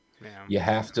time. Yeah. You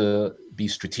have to be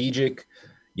strategic.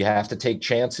 You have to take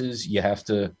chances. You have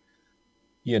to,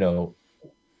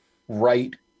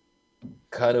 write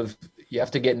kind of, you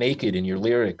have to get naked in your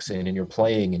lyrics and in your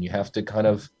playing, and you have to kind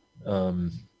of,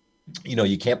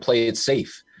 you can't play it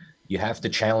safe. You have to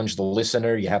challenge the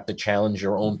listener. You have to challenge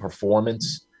your own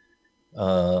performance.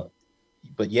 But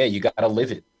yeah, you got to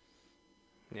live it.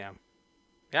 Yeah.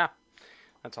 Yeah.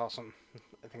 That's awesome.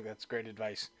 I think that's great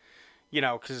advice. you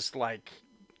know, because like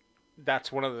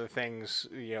that's one of the things,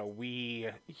 you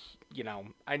know,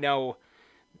 I know,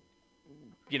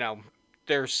 you know,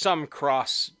 there's some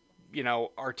cross, you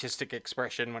know, artistic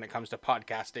expression when it comes to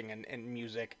podcasting and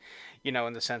music, you know,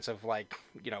 in the sense of like,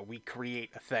 you know, we create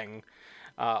a thing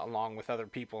along with other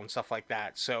people and stuff like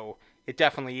that. So it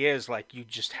definitely is like you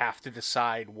just have to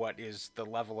decide what is the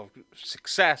level of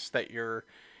success that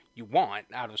you want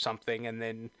out of something, and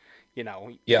then, you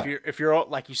know, Yeah. if you're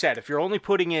like you said, if you're only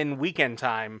putting in weekend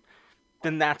time,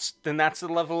 then that's the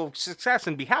level of success,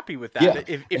 and be happy with that. Yeah.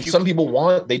 If And you, some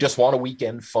people they just want a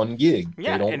weekend fun gig.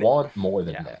 Yeah, They don't and- want more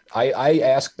than yeah. that. I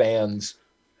ask bands,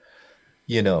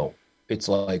 you know, it's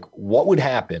like, what would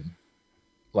happen?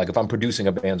 Like if I'm producing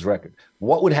a band's record,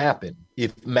 what would happen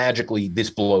if magically this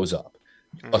blows up?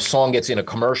 Mm-hmm. A song gets in a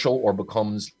commercial or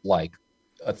becomes like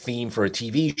a theme for a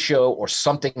TV show, or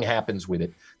something happens with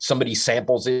it. Somebody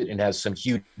samples it and has some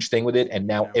huge thing with it, and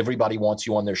now Yeah. everybody wants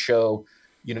you on their show.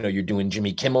 You know, you're doing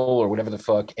Jimmy Kimmel or whatever the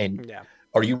fuck. And yeah,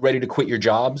 are you ready to quit your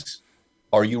jobs?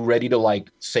 Are you ready to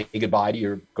like say goodbye to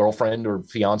your girlfriend or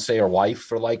fiance or wife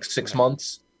for like 6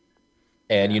 months?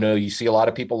 And, you know, you see a lot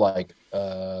of people like,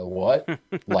 what?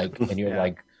 Like, and you're Yeah.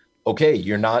 like, okay,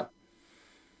 you're not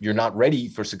ready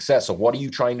for success. So what are you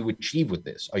trying to achieve with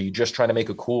this? Are you just trying to make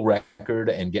a cool record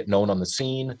and get known on the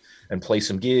scene and play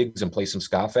some gigs and play some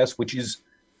ska fest, which is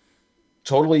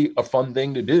totally a fun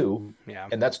thing to do. yeah,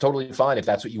 And that's totally fine if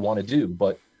that's what you want to do,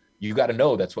 but you got to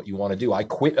know that's what you want to do. I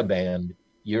quit a band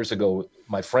years ago.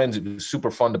 My friends, it was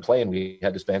super fun to play, and we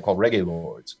had this band called Reggae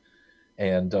Lords.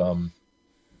 And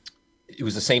it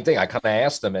was the same thing. I kind of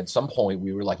asked them at some point,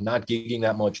 we were like not gigging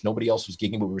that much. Nobody else was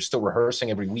gigging, but we were still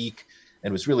rehearsing every week,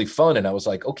 and it was really fun. And I was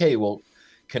like, okay, well,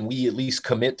 can we at least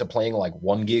commit to playing like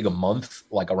one gig a month,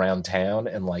 like around town?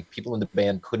 And like people in the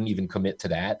band couldn't even commit to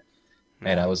that.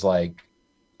 And I was like,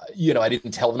 you know, I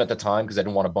didn't tell them at the time because I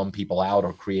didn't want to bum people out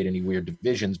or create any weird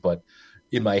divisions. But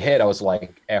in my head, I was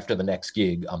like, after the next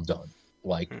gig, I'm done.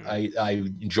 Like I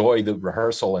enjoy the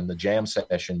rehearsal and the jam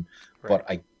session, but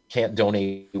I can't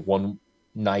donate one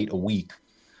night a week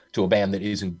to a band that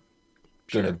isn't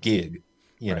going to gig,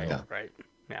 you know? Right.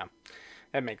 Yeah.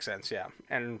 That makes sense. Yeah.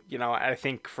 And, you know, I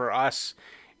think for us,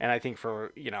 and I think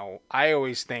for, you know, I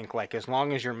always think like, as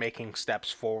long as you're making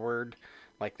steps forward,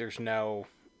 like there's no,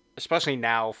 especially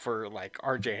now for like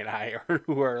RJ and I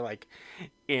who are like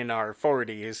in our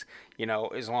 40s, you know,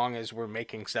 as long as we're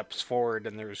making steps forward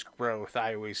and there's growth,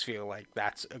 I always feel like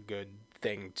that's a good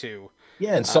thing too.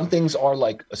 Yeah, and some things are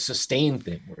like a sustained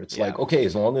thing where it's like, okay,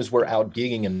 as long as we're out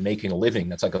gigging and making a living,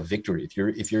 that's like a victory.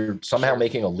 If you're somehow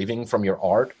making a living from your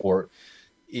art, or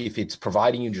if it's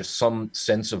providing you just some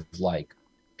sense of like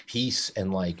peace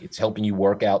and like it's helping you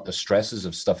work out the stresses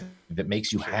of stuff that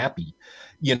makes you happy,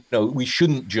 you know, we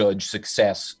shouldn't judge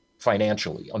success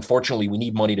financially. Unfortunately, we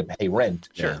need money to pay rent.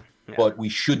 Sure. But we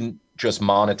shouldn't just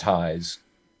monetize,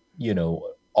 you know,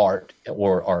 art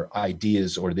or our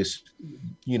ideas or this,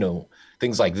 you know,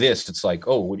 things like this. It's like,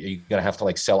 oh, what, are you gonna have to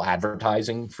like sell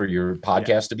advertising for your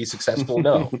podcast to be successful?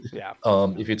 No. Yeah.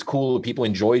 If it's cool, if people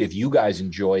enjoy it, if you guys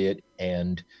enjoy it,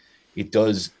 and it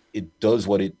does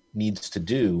what it needs to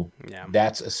do,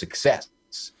 that's a success,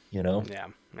 you know? Yeah.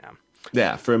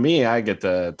 Yeah, for me, I get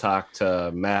to talk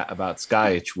to Matt about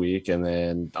Sky each week, and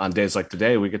then on days like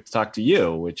today, we get to talk to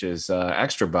you, which is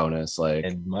extra bonus. Like,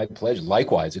 and my pleasure.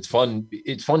 Likewise, it's fun.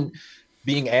 It's fun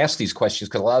being asked these questions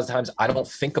because a lot of times I don't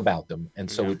think about them, and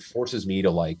so it forces me to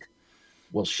like,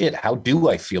 well, shit, how do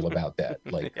I feel about that?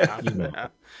 Like, you know,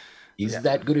 is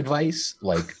that good advice?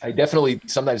 Like, I definitely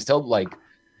sometimes tell like,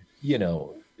 you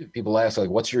know, people ask like,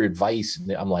 what's your advice?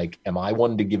 And I'm like, am I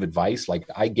one to give advice? Like,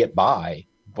 I get by,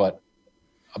 but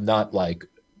I'm not like,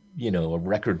 you know, a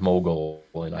record mogul,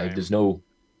 and there's no,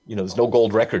 you know, there's no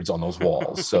gold records on those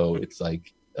walls. So it's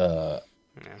like, I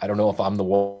don't know if I'm the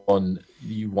one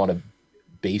you want to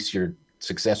base your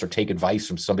success or take advice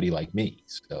from somebody like me.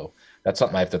 So that's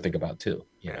something I have to think about too,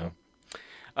 you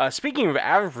know? Speaking of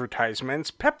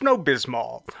advertisements,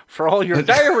 Pepto-Bismol for all your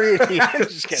diarrhea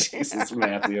needs. Just kidding. Jesus,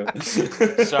 Matthew.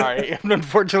 Sorry,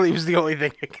 unfortunately, it was the only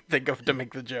thing I could think of to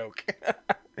make the joke.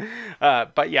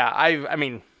 But yeah,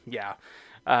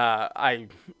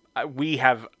 we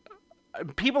have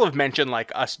people have mentioned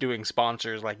like us doing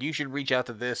sponsors, like you should reach out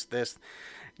to this.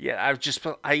 Yeah,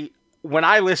 when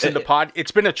I listen to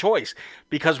it's been a choice,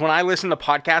 because when I listen to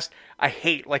podcast, I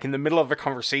hate like in the middle of a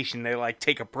conversation, they like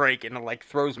take a break and it like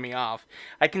throws me off.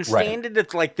 I can stand it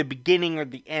at like the beginning or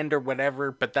the end or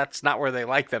whatever, but that's not where they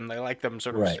like them. They like them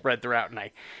sort of spread throughout, and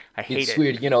I hate it. It's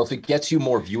weird, you know, if it gets you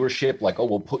more viewership, like, oh,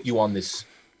 we'll put you on this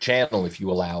channel if you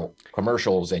allow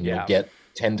commercials, and you'll get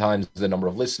 10 times the number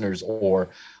of listeners, or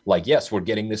like, yes, we're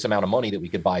getting this amount of money that we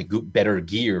could buy better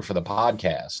gear for the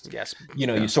podcast. Yes.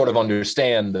 You sort of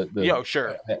understand the Yo,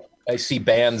 sure. I see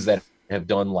bands that have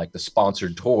done like the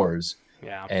sponsored tours.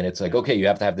 Yeah. And it's like, okay, you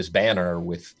have to have this banner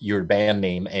with your band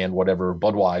name and whatever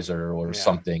Budweiser or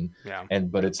something. Yeah.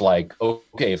 But it's like,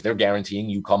 okay, if they're guaranteeing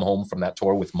you come home from that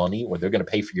tour with money, or they're going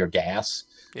to pay for your gas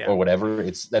or whatever,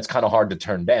 that's kind of hard to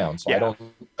turn down. So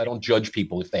I don't judge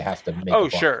people if they have to make. Oh,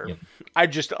 sure. You know? I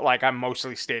just I'm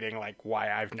mostly stating like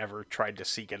why I've never tried to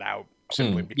seek it out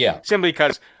simply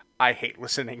because I hate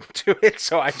listening to it.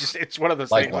 So it's one of those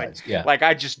Likewise, things like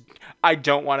I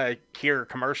don't want to hear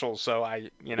commercials. So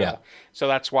so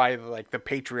that's why like the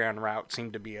Patreon route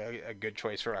seemed to be a good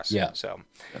choice for us. Yeah. So,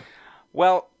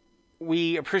 well,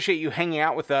 we appreciate you hanging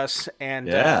out with us. And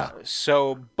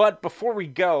but before we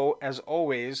go, as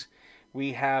always,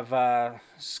 we have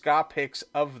ska picks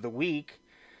of the week.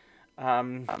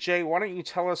 Jay, why don't you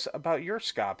tell us about your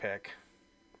ska pick?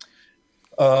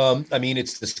 I mean,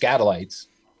 it's the Skatalites.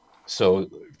 So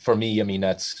for me, I mean,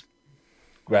 that's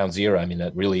ground zero. I mean,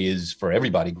 that really is for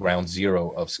everybody ground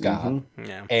zero of ska. Mm-hmm.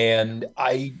 Yeah. And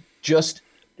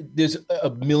there's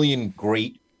a million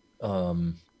great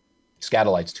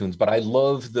Skatalites tunes, but I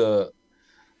love the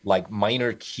like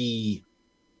minor key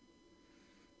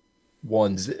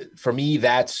ones. For me,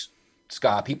 that's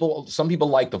ska. Some people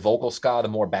like the vocal ska, the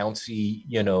more bouncy,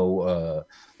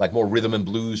 like more rhythm and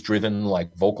blues driven,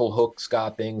 like vocal hook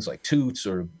ska things like Toots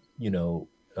or,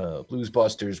 Blues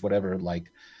Busters, whatever.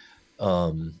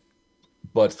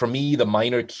 But for me, the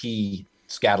minor key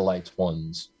Skatalites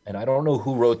ones, and I don't know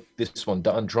who wrote this one,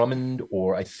 Don Drummond,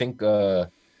 or I think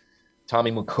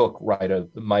Tommy McCook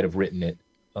might have written it.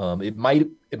 It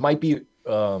might be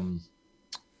a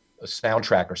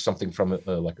soundtrack or something from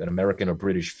like an American or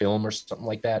British film or something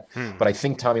like that. But I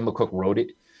think Tommy McCook wrote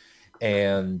it.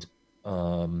 And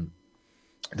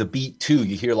the beat too,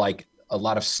 you hear like a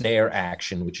lot of snare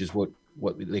action, which is what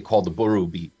they call the buru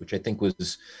beat, which I think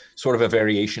was sort of a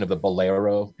variation of the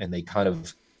bolero. And they kind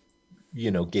of,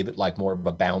 gave it like more of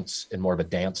a bounce and more of a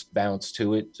dance bounce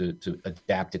to it to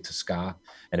adapt it to ska.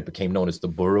 And it became known as the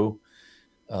buru.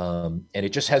 And it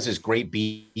just has this great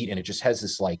beat, and it just has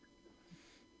this like,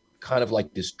 kind of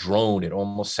like this drone. It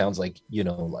almost sounds like,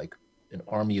 like an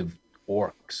army of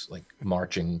orcs, like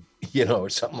marching, or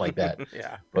something like that.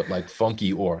 Yeah. But like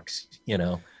funky orcs,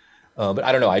 but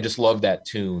I don't know. I just love that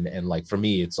tune. And like, for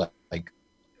me, it's like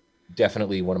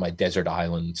definitely one of my desert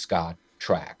island ska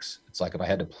tracks. It's like, if I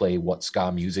had to play what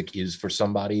ska music is for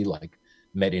somebody, like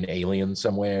met in Alien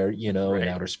somewhere, in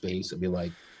outer space, I'd be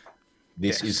like,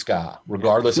 this is ska,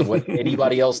 regardless of what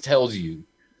anybody else tells you.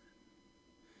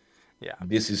 Yeah.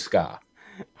 This is ska.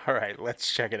 All right,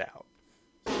 let's check it out.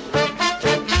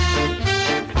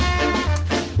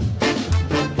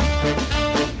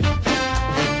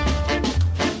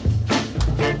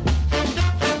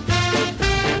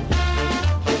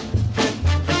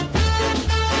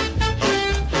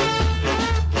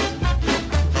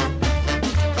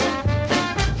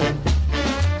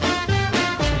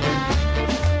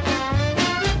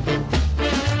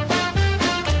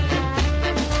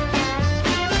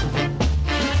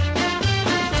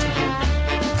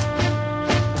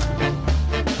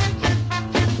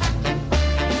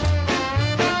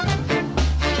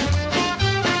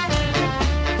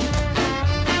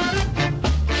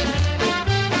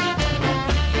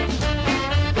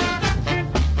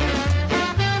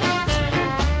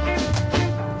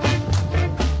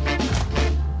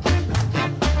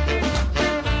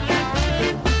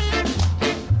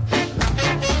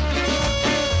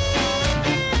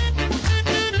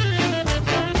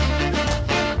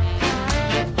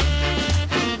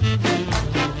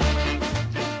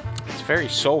 Very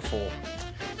soulful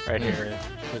right here.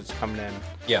 It's coming in.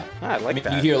 Yeah. I like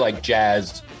that. You hear like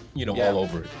jazz, all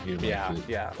over it. You hear like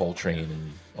yeah. Coltrane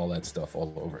and all that stuff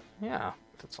all over it. Yeah,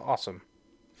 that's awesome.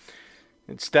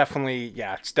 It's definitely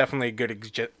a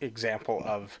good example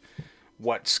of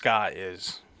what ska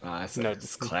is.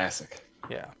 It's classic.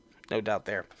 Yeah, no doubt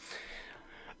there.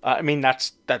 I mean,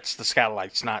 that's the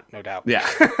Skatalites, not no doubt. Yeah.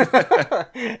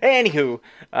 Anywho,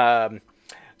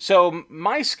 so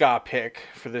my ska pick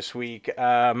for this week,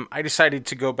 I decided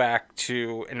to go back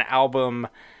to an album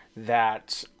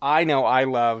that I know I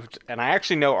loved, and I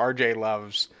actually know RJ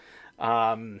loves.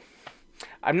 I'm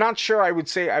not sure I would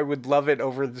say I would love it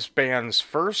over this band's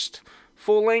first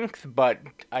full length, but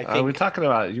I think... Are we talking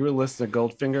about... You were listening to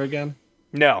Goldfinger again?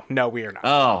 No, we are not. Oh,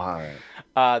 all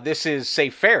right. This is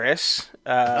Say Ferris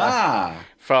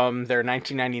from their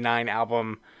 1999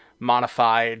 album,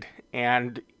 Modified,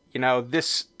 and...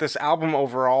 this album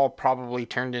overall probably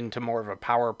turned into more of a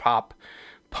power pop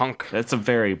punk. It's a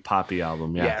very poppy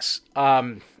album. Yeah. Yes.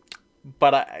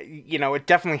 But it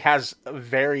definitely has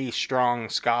very strong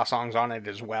ska songs on it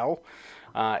as well.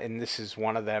 And this is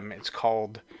one of them. It's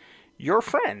called Your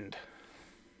Friend.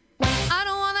 I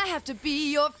don't wanna have to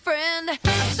be your friend.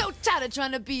 I'm so tired of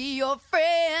trying to be your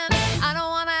friend. I don't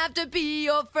wanna have to be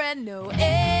your friend no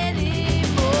anymore.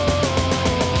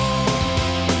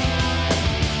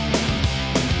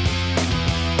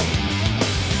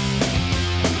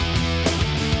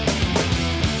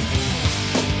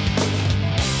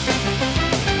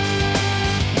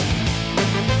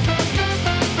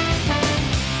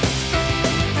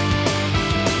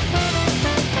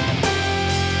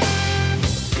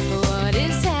 What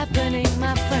is happening,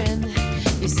 my friend?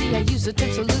 You see, I use the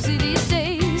term so loosely these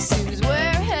days. Seems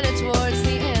we're headed towards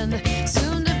the end.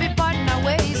 Soon to be parting our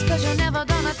ways. Cause you're never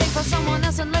gonna think for someone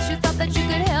else unless you thought that you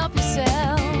could help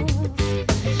yourself.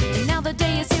 And now the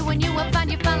day is here when you will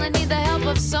find you finally need the help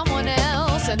of someone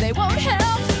else. And they won't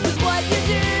help, cause what you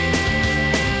do,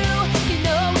 you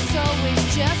know it's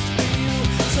always just for you.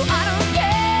 So I don't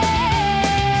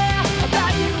care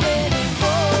about you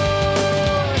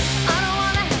anymore. I don't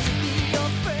wanna have to be your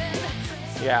friend.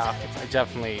 Yeah, I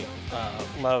definitely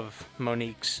love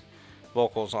Monique's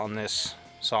vocals on this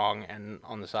song and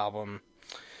on this album.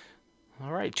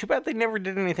 All right, too bad they never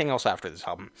did anything else after this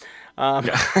album. Oh,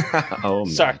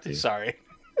 Matthew. Sorry.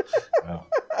 Wow.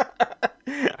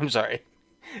 I'm sorry.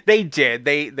 They did.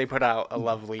 They put out a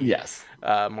lovely. Yes.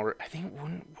 More. I think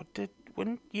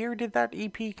when year did that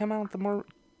EP come out? The more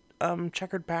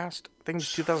checkered past. I think it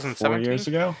was 2017. 4 years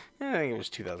ago. I think it was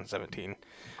 2017.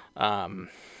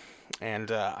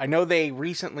 And I know they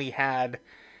recently had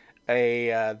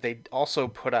they also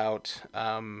put out,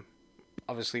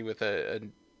 obviously with a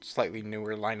slightly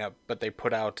newer lineup, but they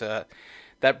put out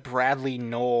that Bradley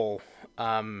Knoll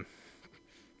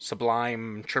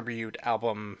Sublime tribute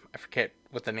album. I forget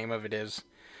what the name of it is.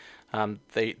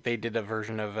 They did a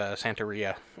version of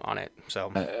Santeria on it.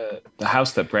 So The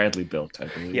house that Bradley built, I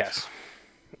believe. yes.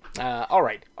 All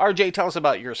right, RJ, tell us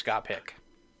about your ska pick.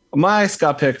 My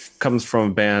ska pick comes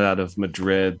from a band out of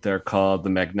Madrid. They're called the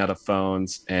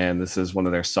Magnetophones, and this is one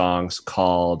of their songs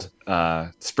called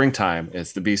Springtime.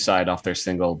 It's the B-side off their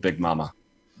single Big Mama.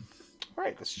 All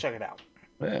right, let's check it out.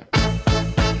 Yeah.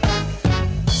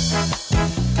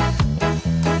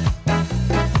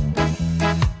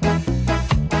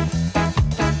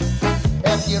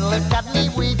 If you look at me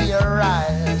with your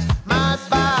eyes, my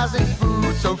body's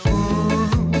food, so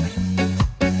food.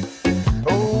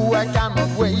 Oh, I cannot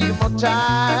wait more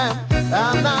time,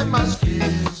 and I must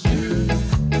kiss you.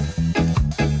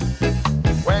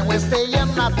 When we're staying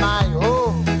at my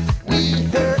home, we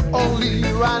hear only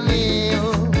running.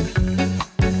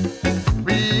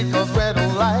 Because we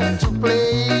don't like to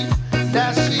play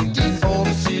that shitty old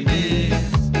CDs.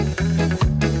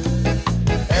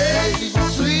 Hey,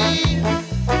 sweet,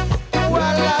 we're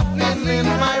laughing in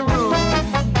my room.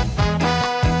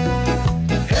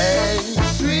 Hey,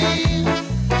 sweet,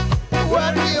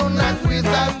 what do you not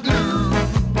without glue?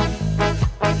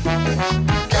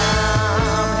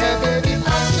 Come here, baby,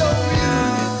 I'll show you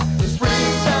the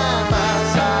springtime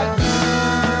outside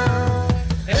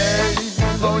blue. Hey,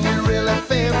 don't you really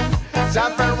think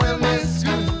Saffron will miss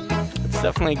you? It's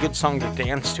definitely a good song to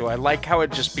dance to. I like how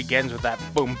it just begins with that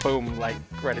boom boom, like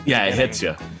right at the Yeah, it beginning. hits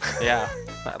you. Yeah,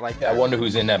 I like Yeah, I that. wonder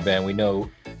who's in that band. We know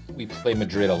we play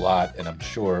Madrid a lot, and I'm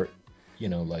sure, we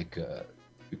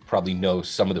probably know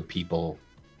some of the people.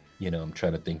 I'm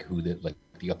trying to think who the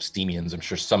Upsteamians. I'm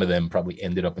sure some of them probably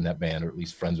ended up in that band, or at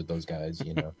least friends with those guys.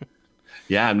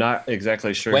 Yeah, I'm not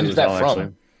exactly sure. When's who's that all from?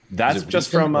 actually- That's Is it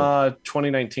just recent from or-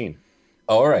 2019.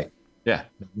 Oh, all right, Yeah.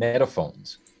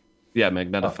 Magnetophones. Yeah,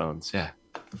 Magnetophones. Yeah.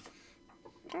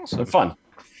 Awesome. They're fun.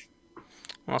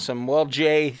 Awesome. Well,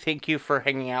 Jay, thank you for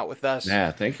hanging out with us.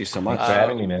 Yeah, thank you so much. Thanks for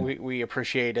having me, man. We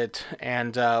appreciate it.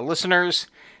 And listeners,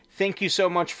 thank you so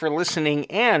much for listening.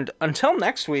 And until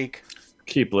next week,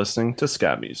 Keep listening to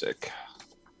ska music.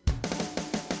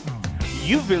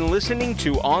 you've been listening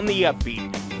to On the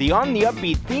Upbeat. The On the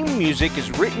Upbeat theme music is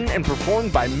written and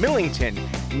performed by Millington.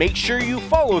 Make sure you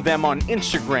follow them on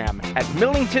Instagram at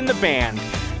Millington the Band.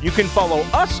 You can follow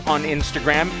us on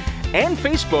Instagram and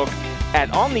Facebook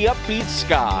at On the Upbeat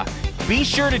Ska. Be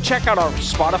sure to check out our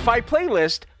Spotify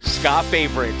playlist, Ska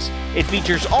Favorites. It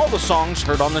features all the songs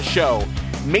heard on the show.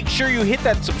 Make sure you hit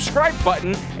that subscribe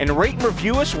button and rate and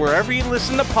review us wherever you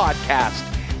listen to podcasts.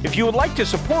 If you would like to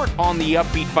support On the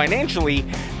Upbeat financially,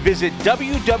 visit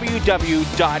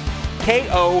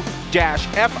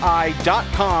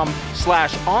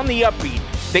www.ko-fi.com/ontheupbeat.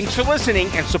 Thanks for listening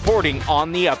and supporting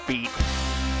On the Upbeat.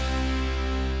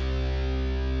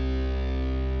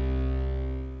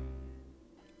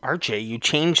 RJ, you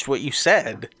changed what you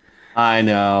said. I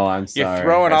know. I'm sorry. You're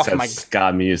throwing I off said my-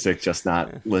 ska music, just not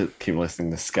keep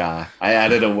listening to ska. I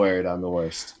added a word. I'm the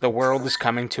worst. The world is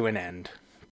coming to an end.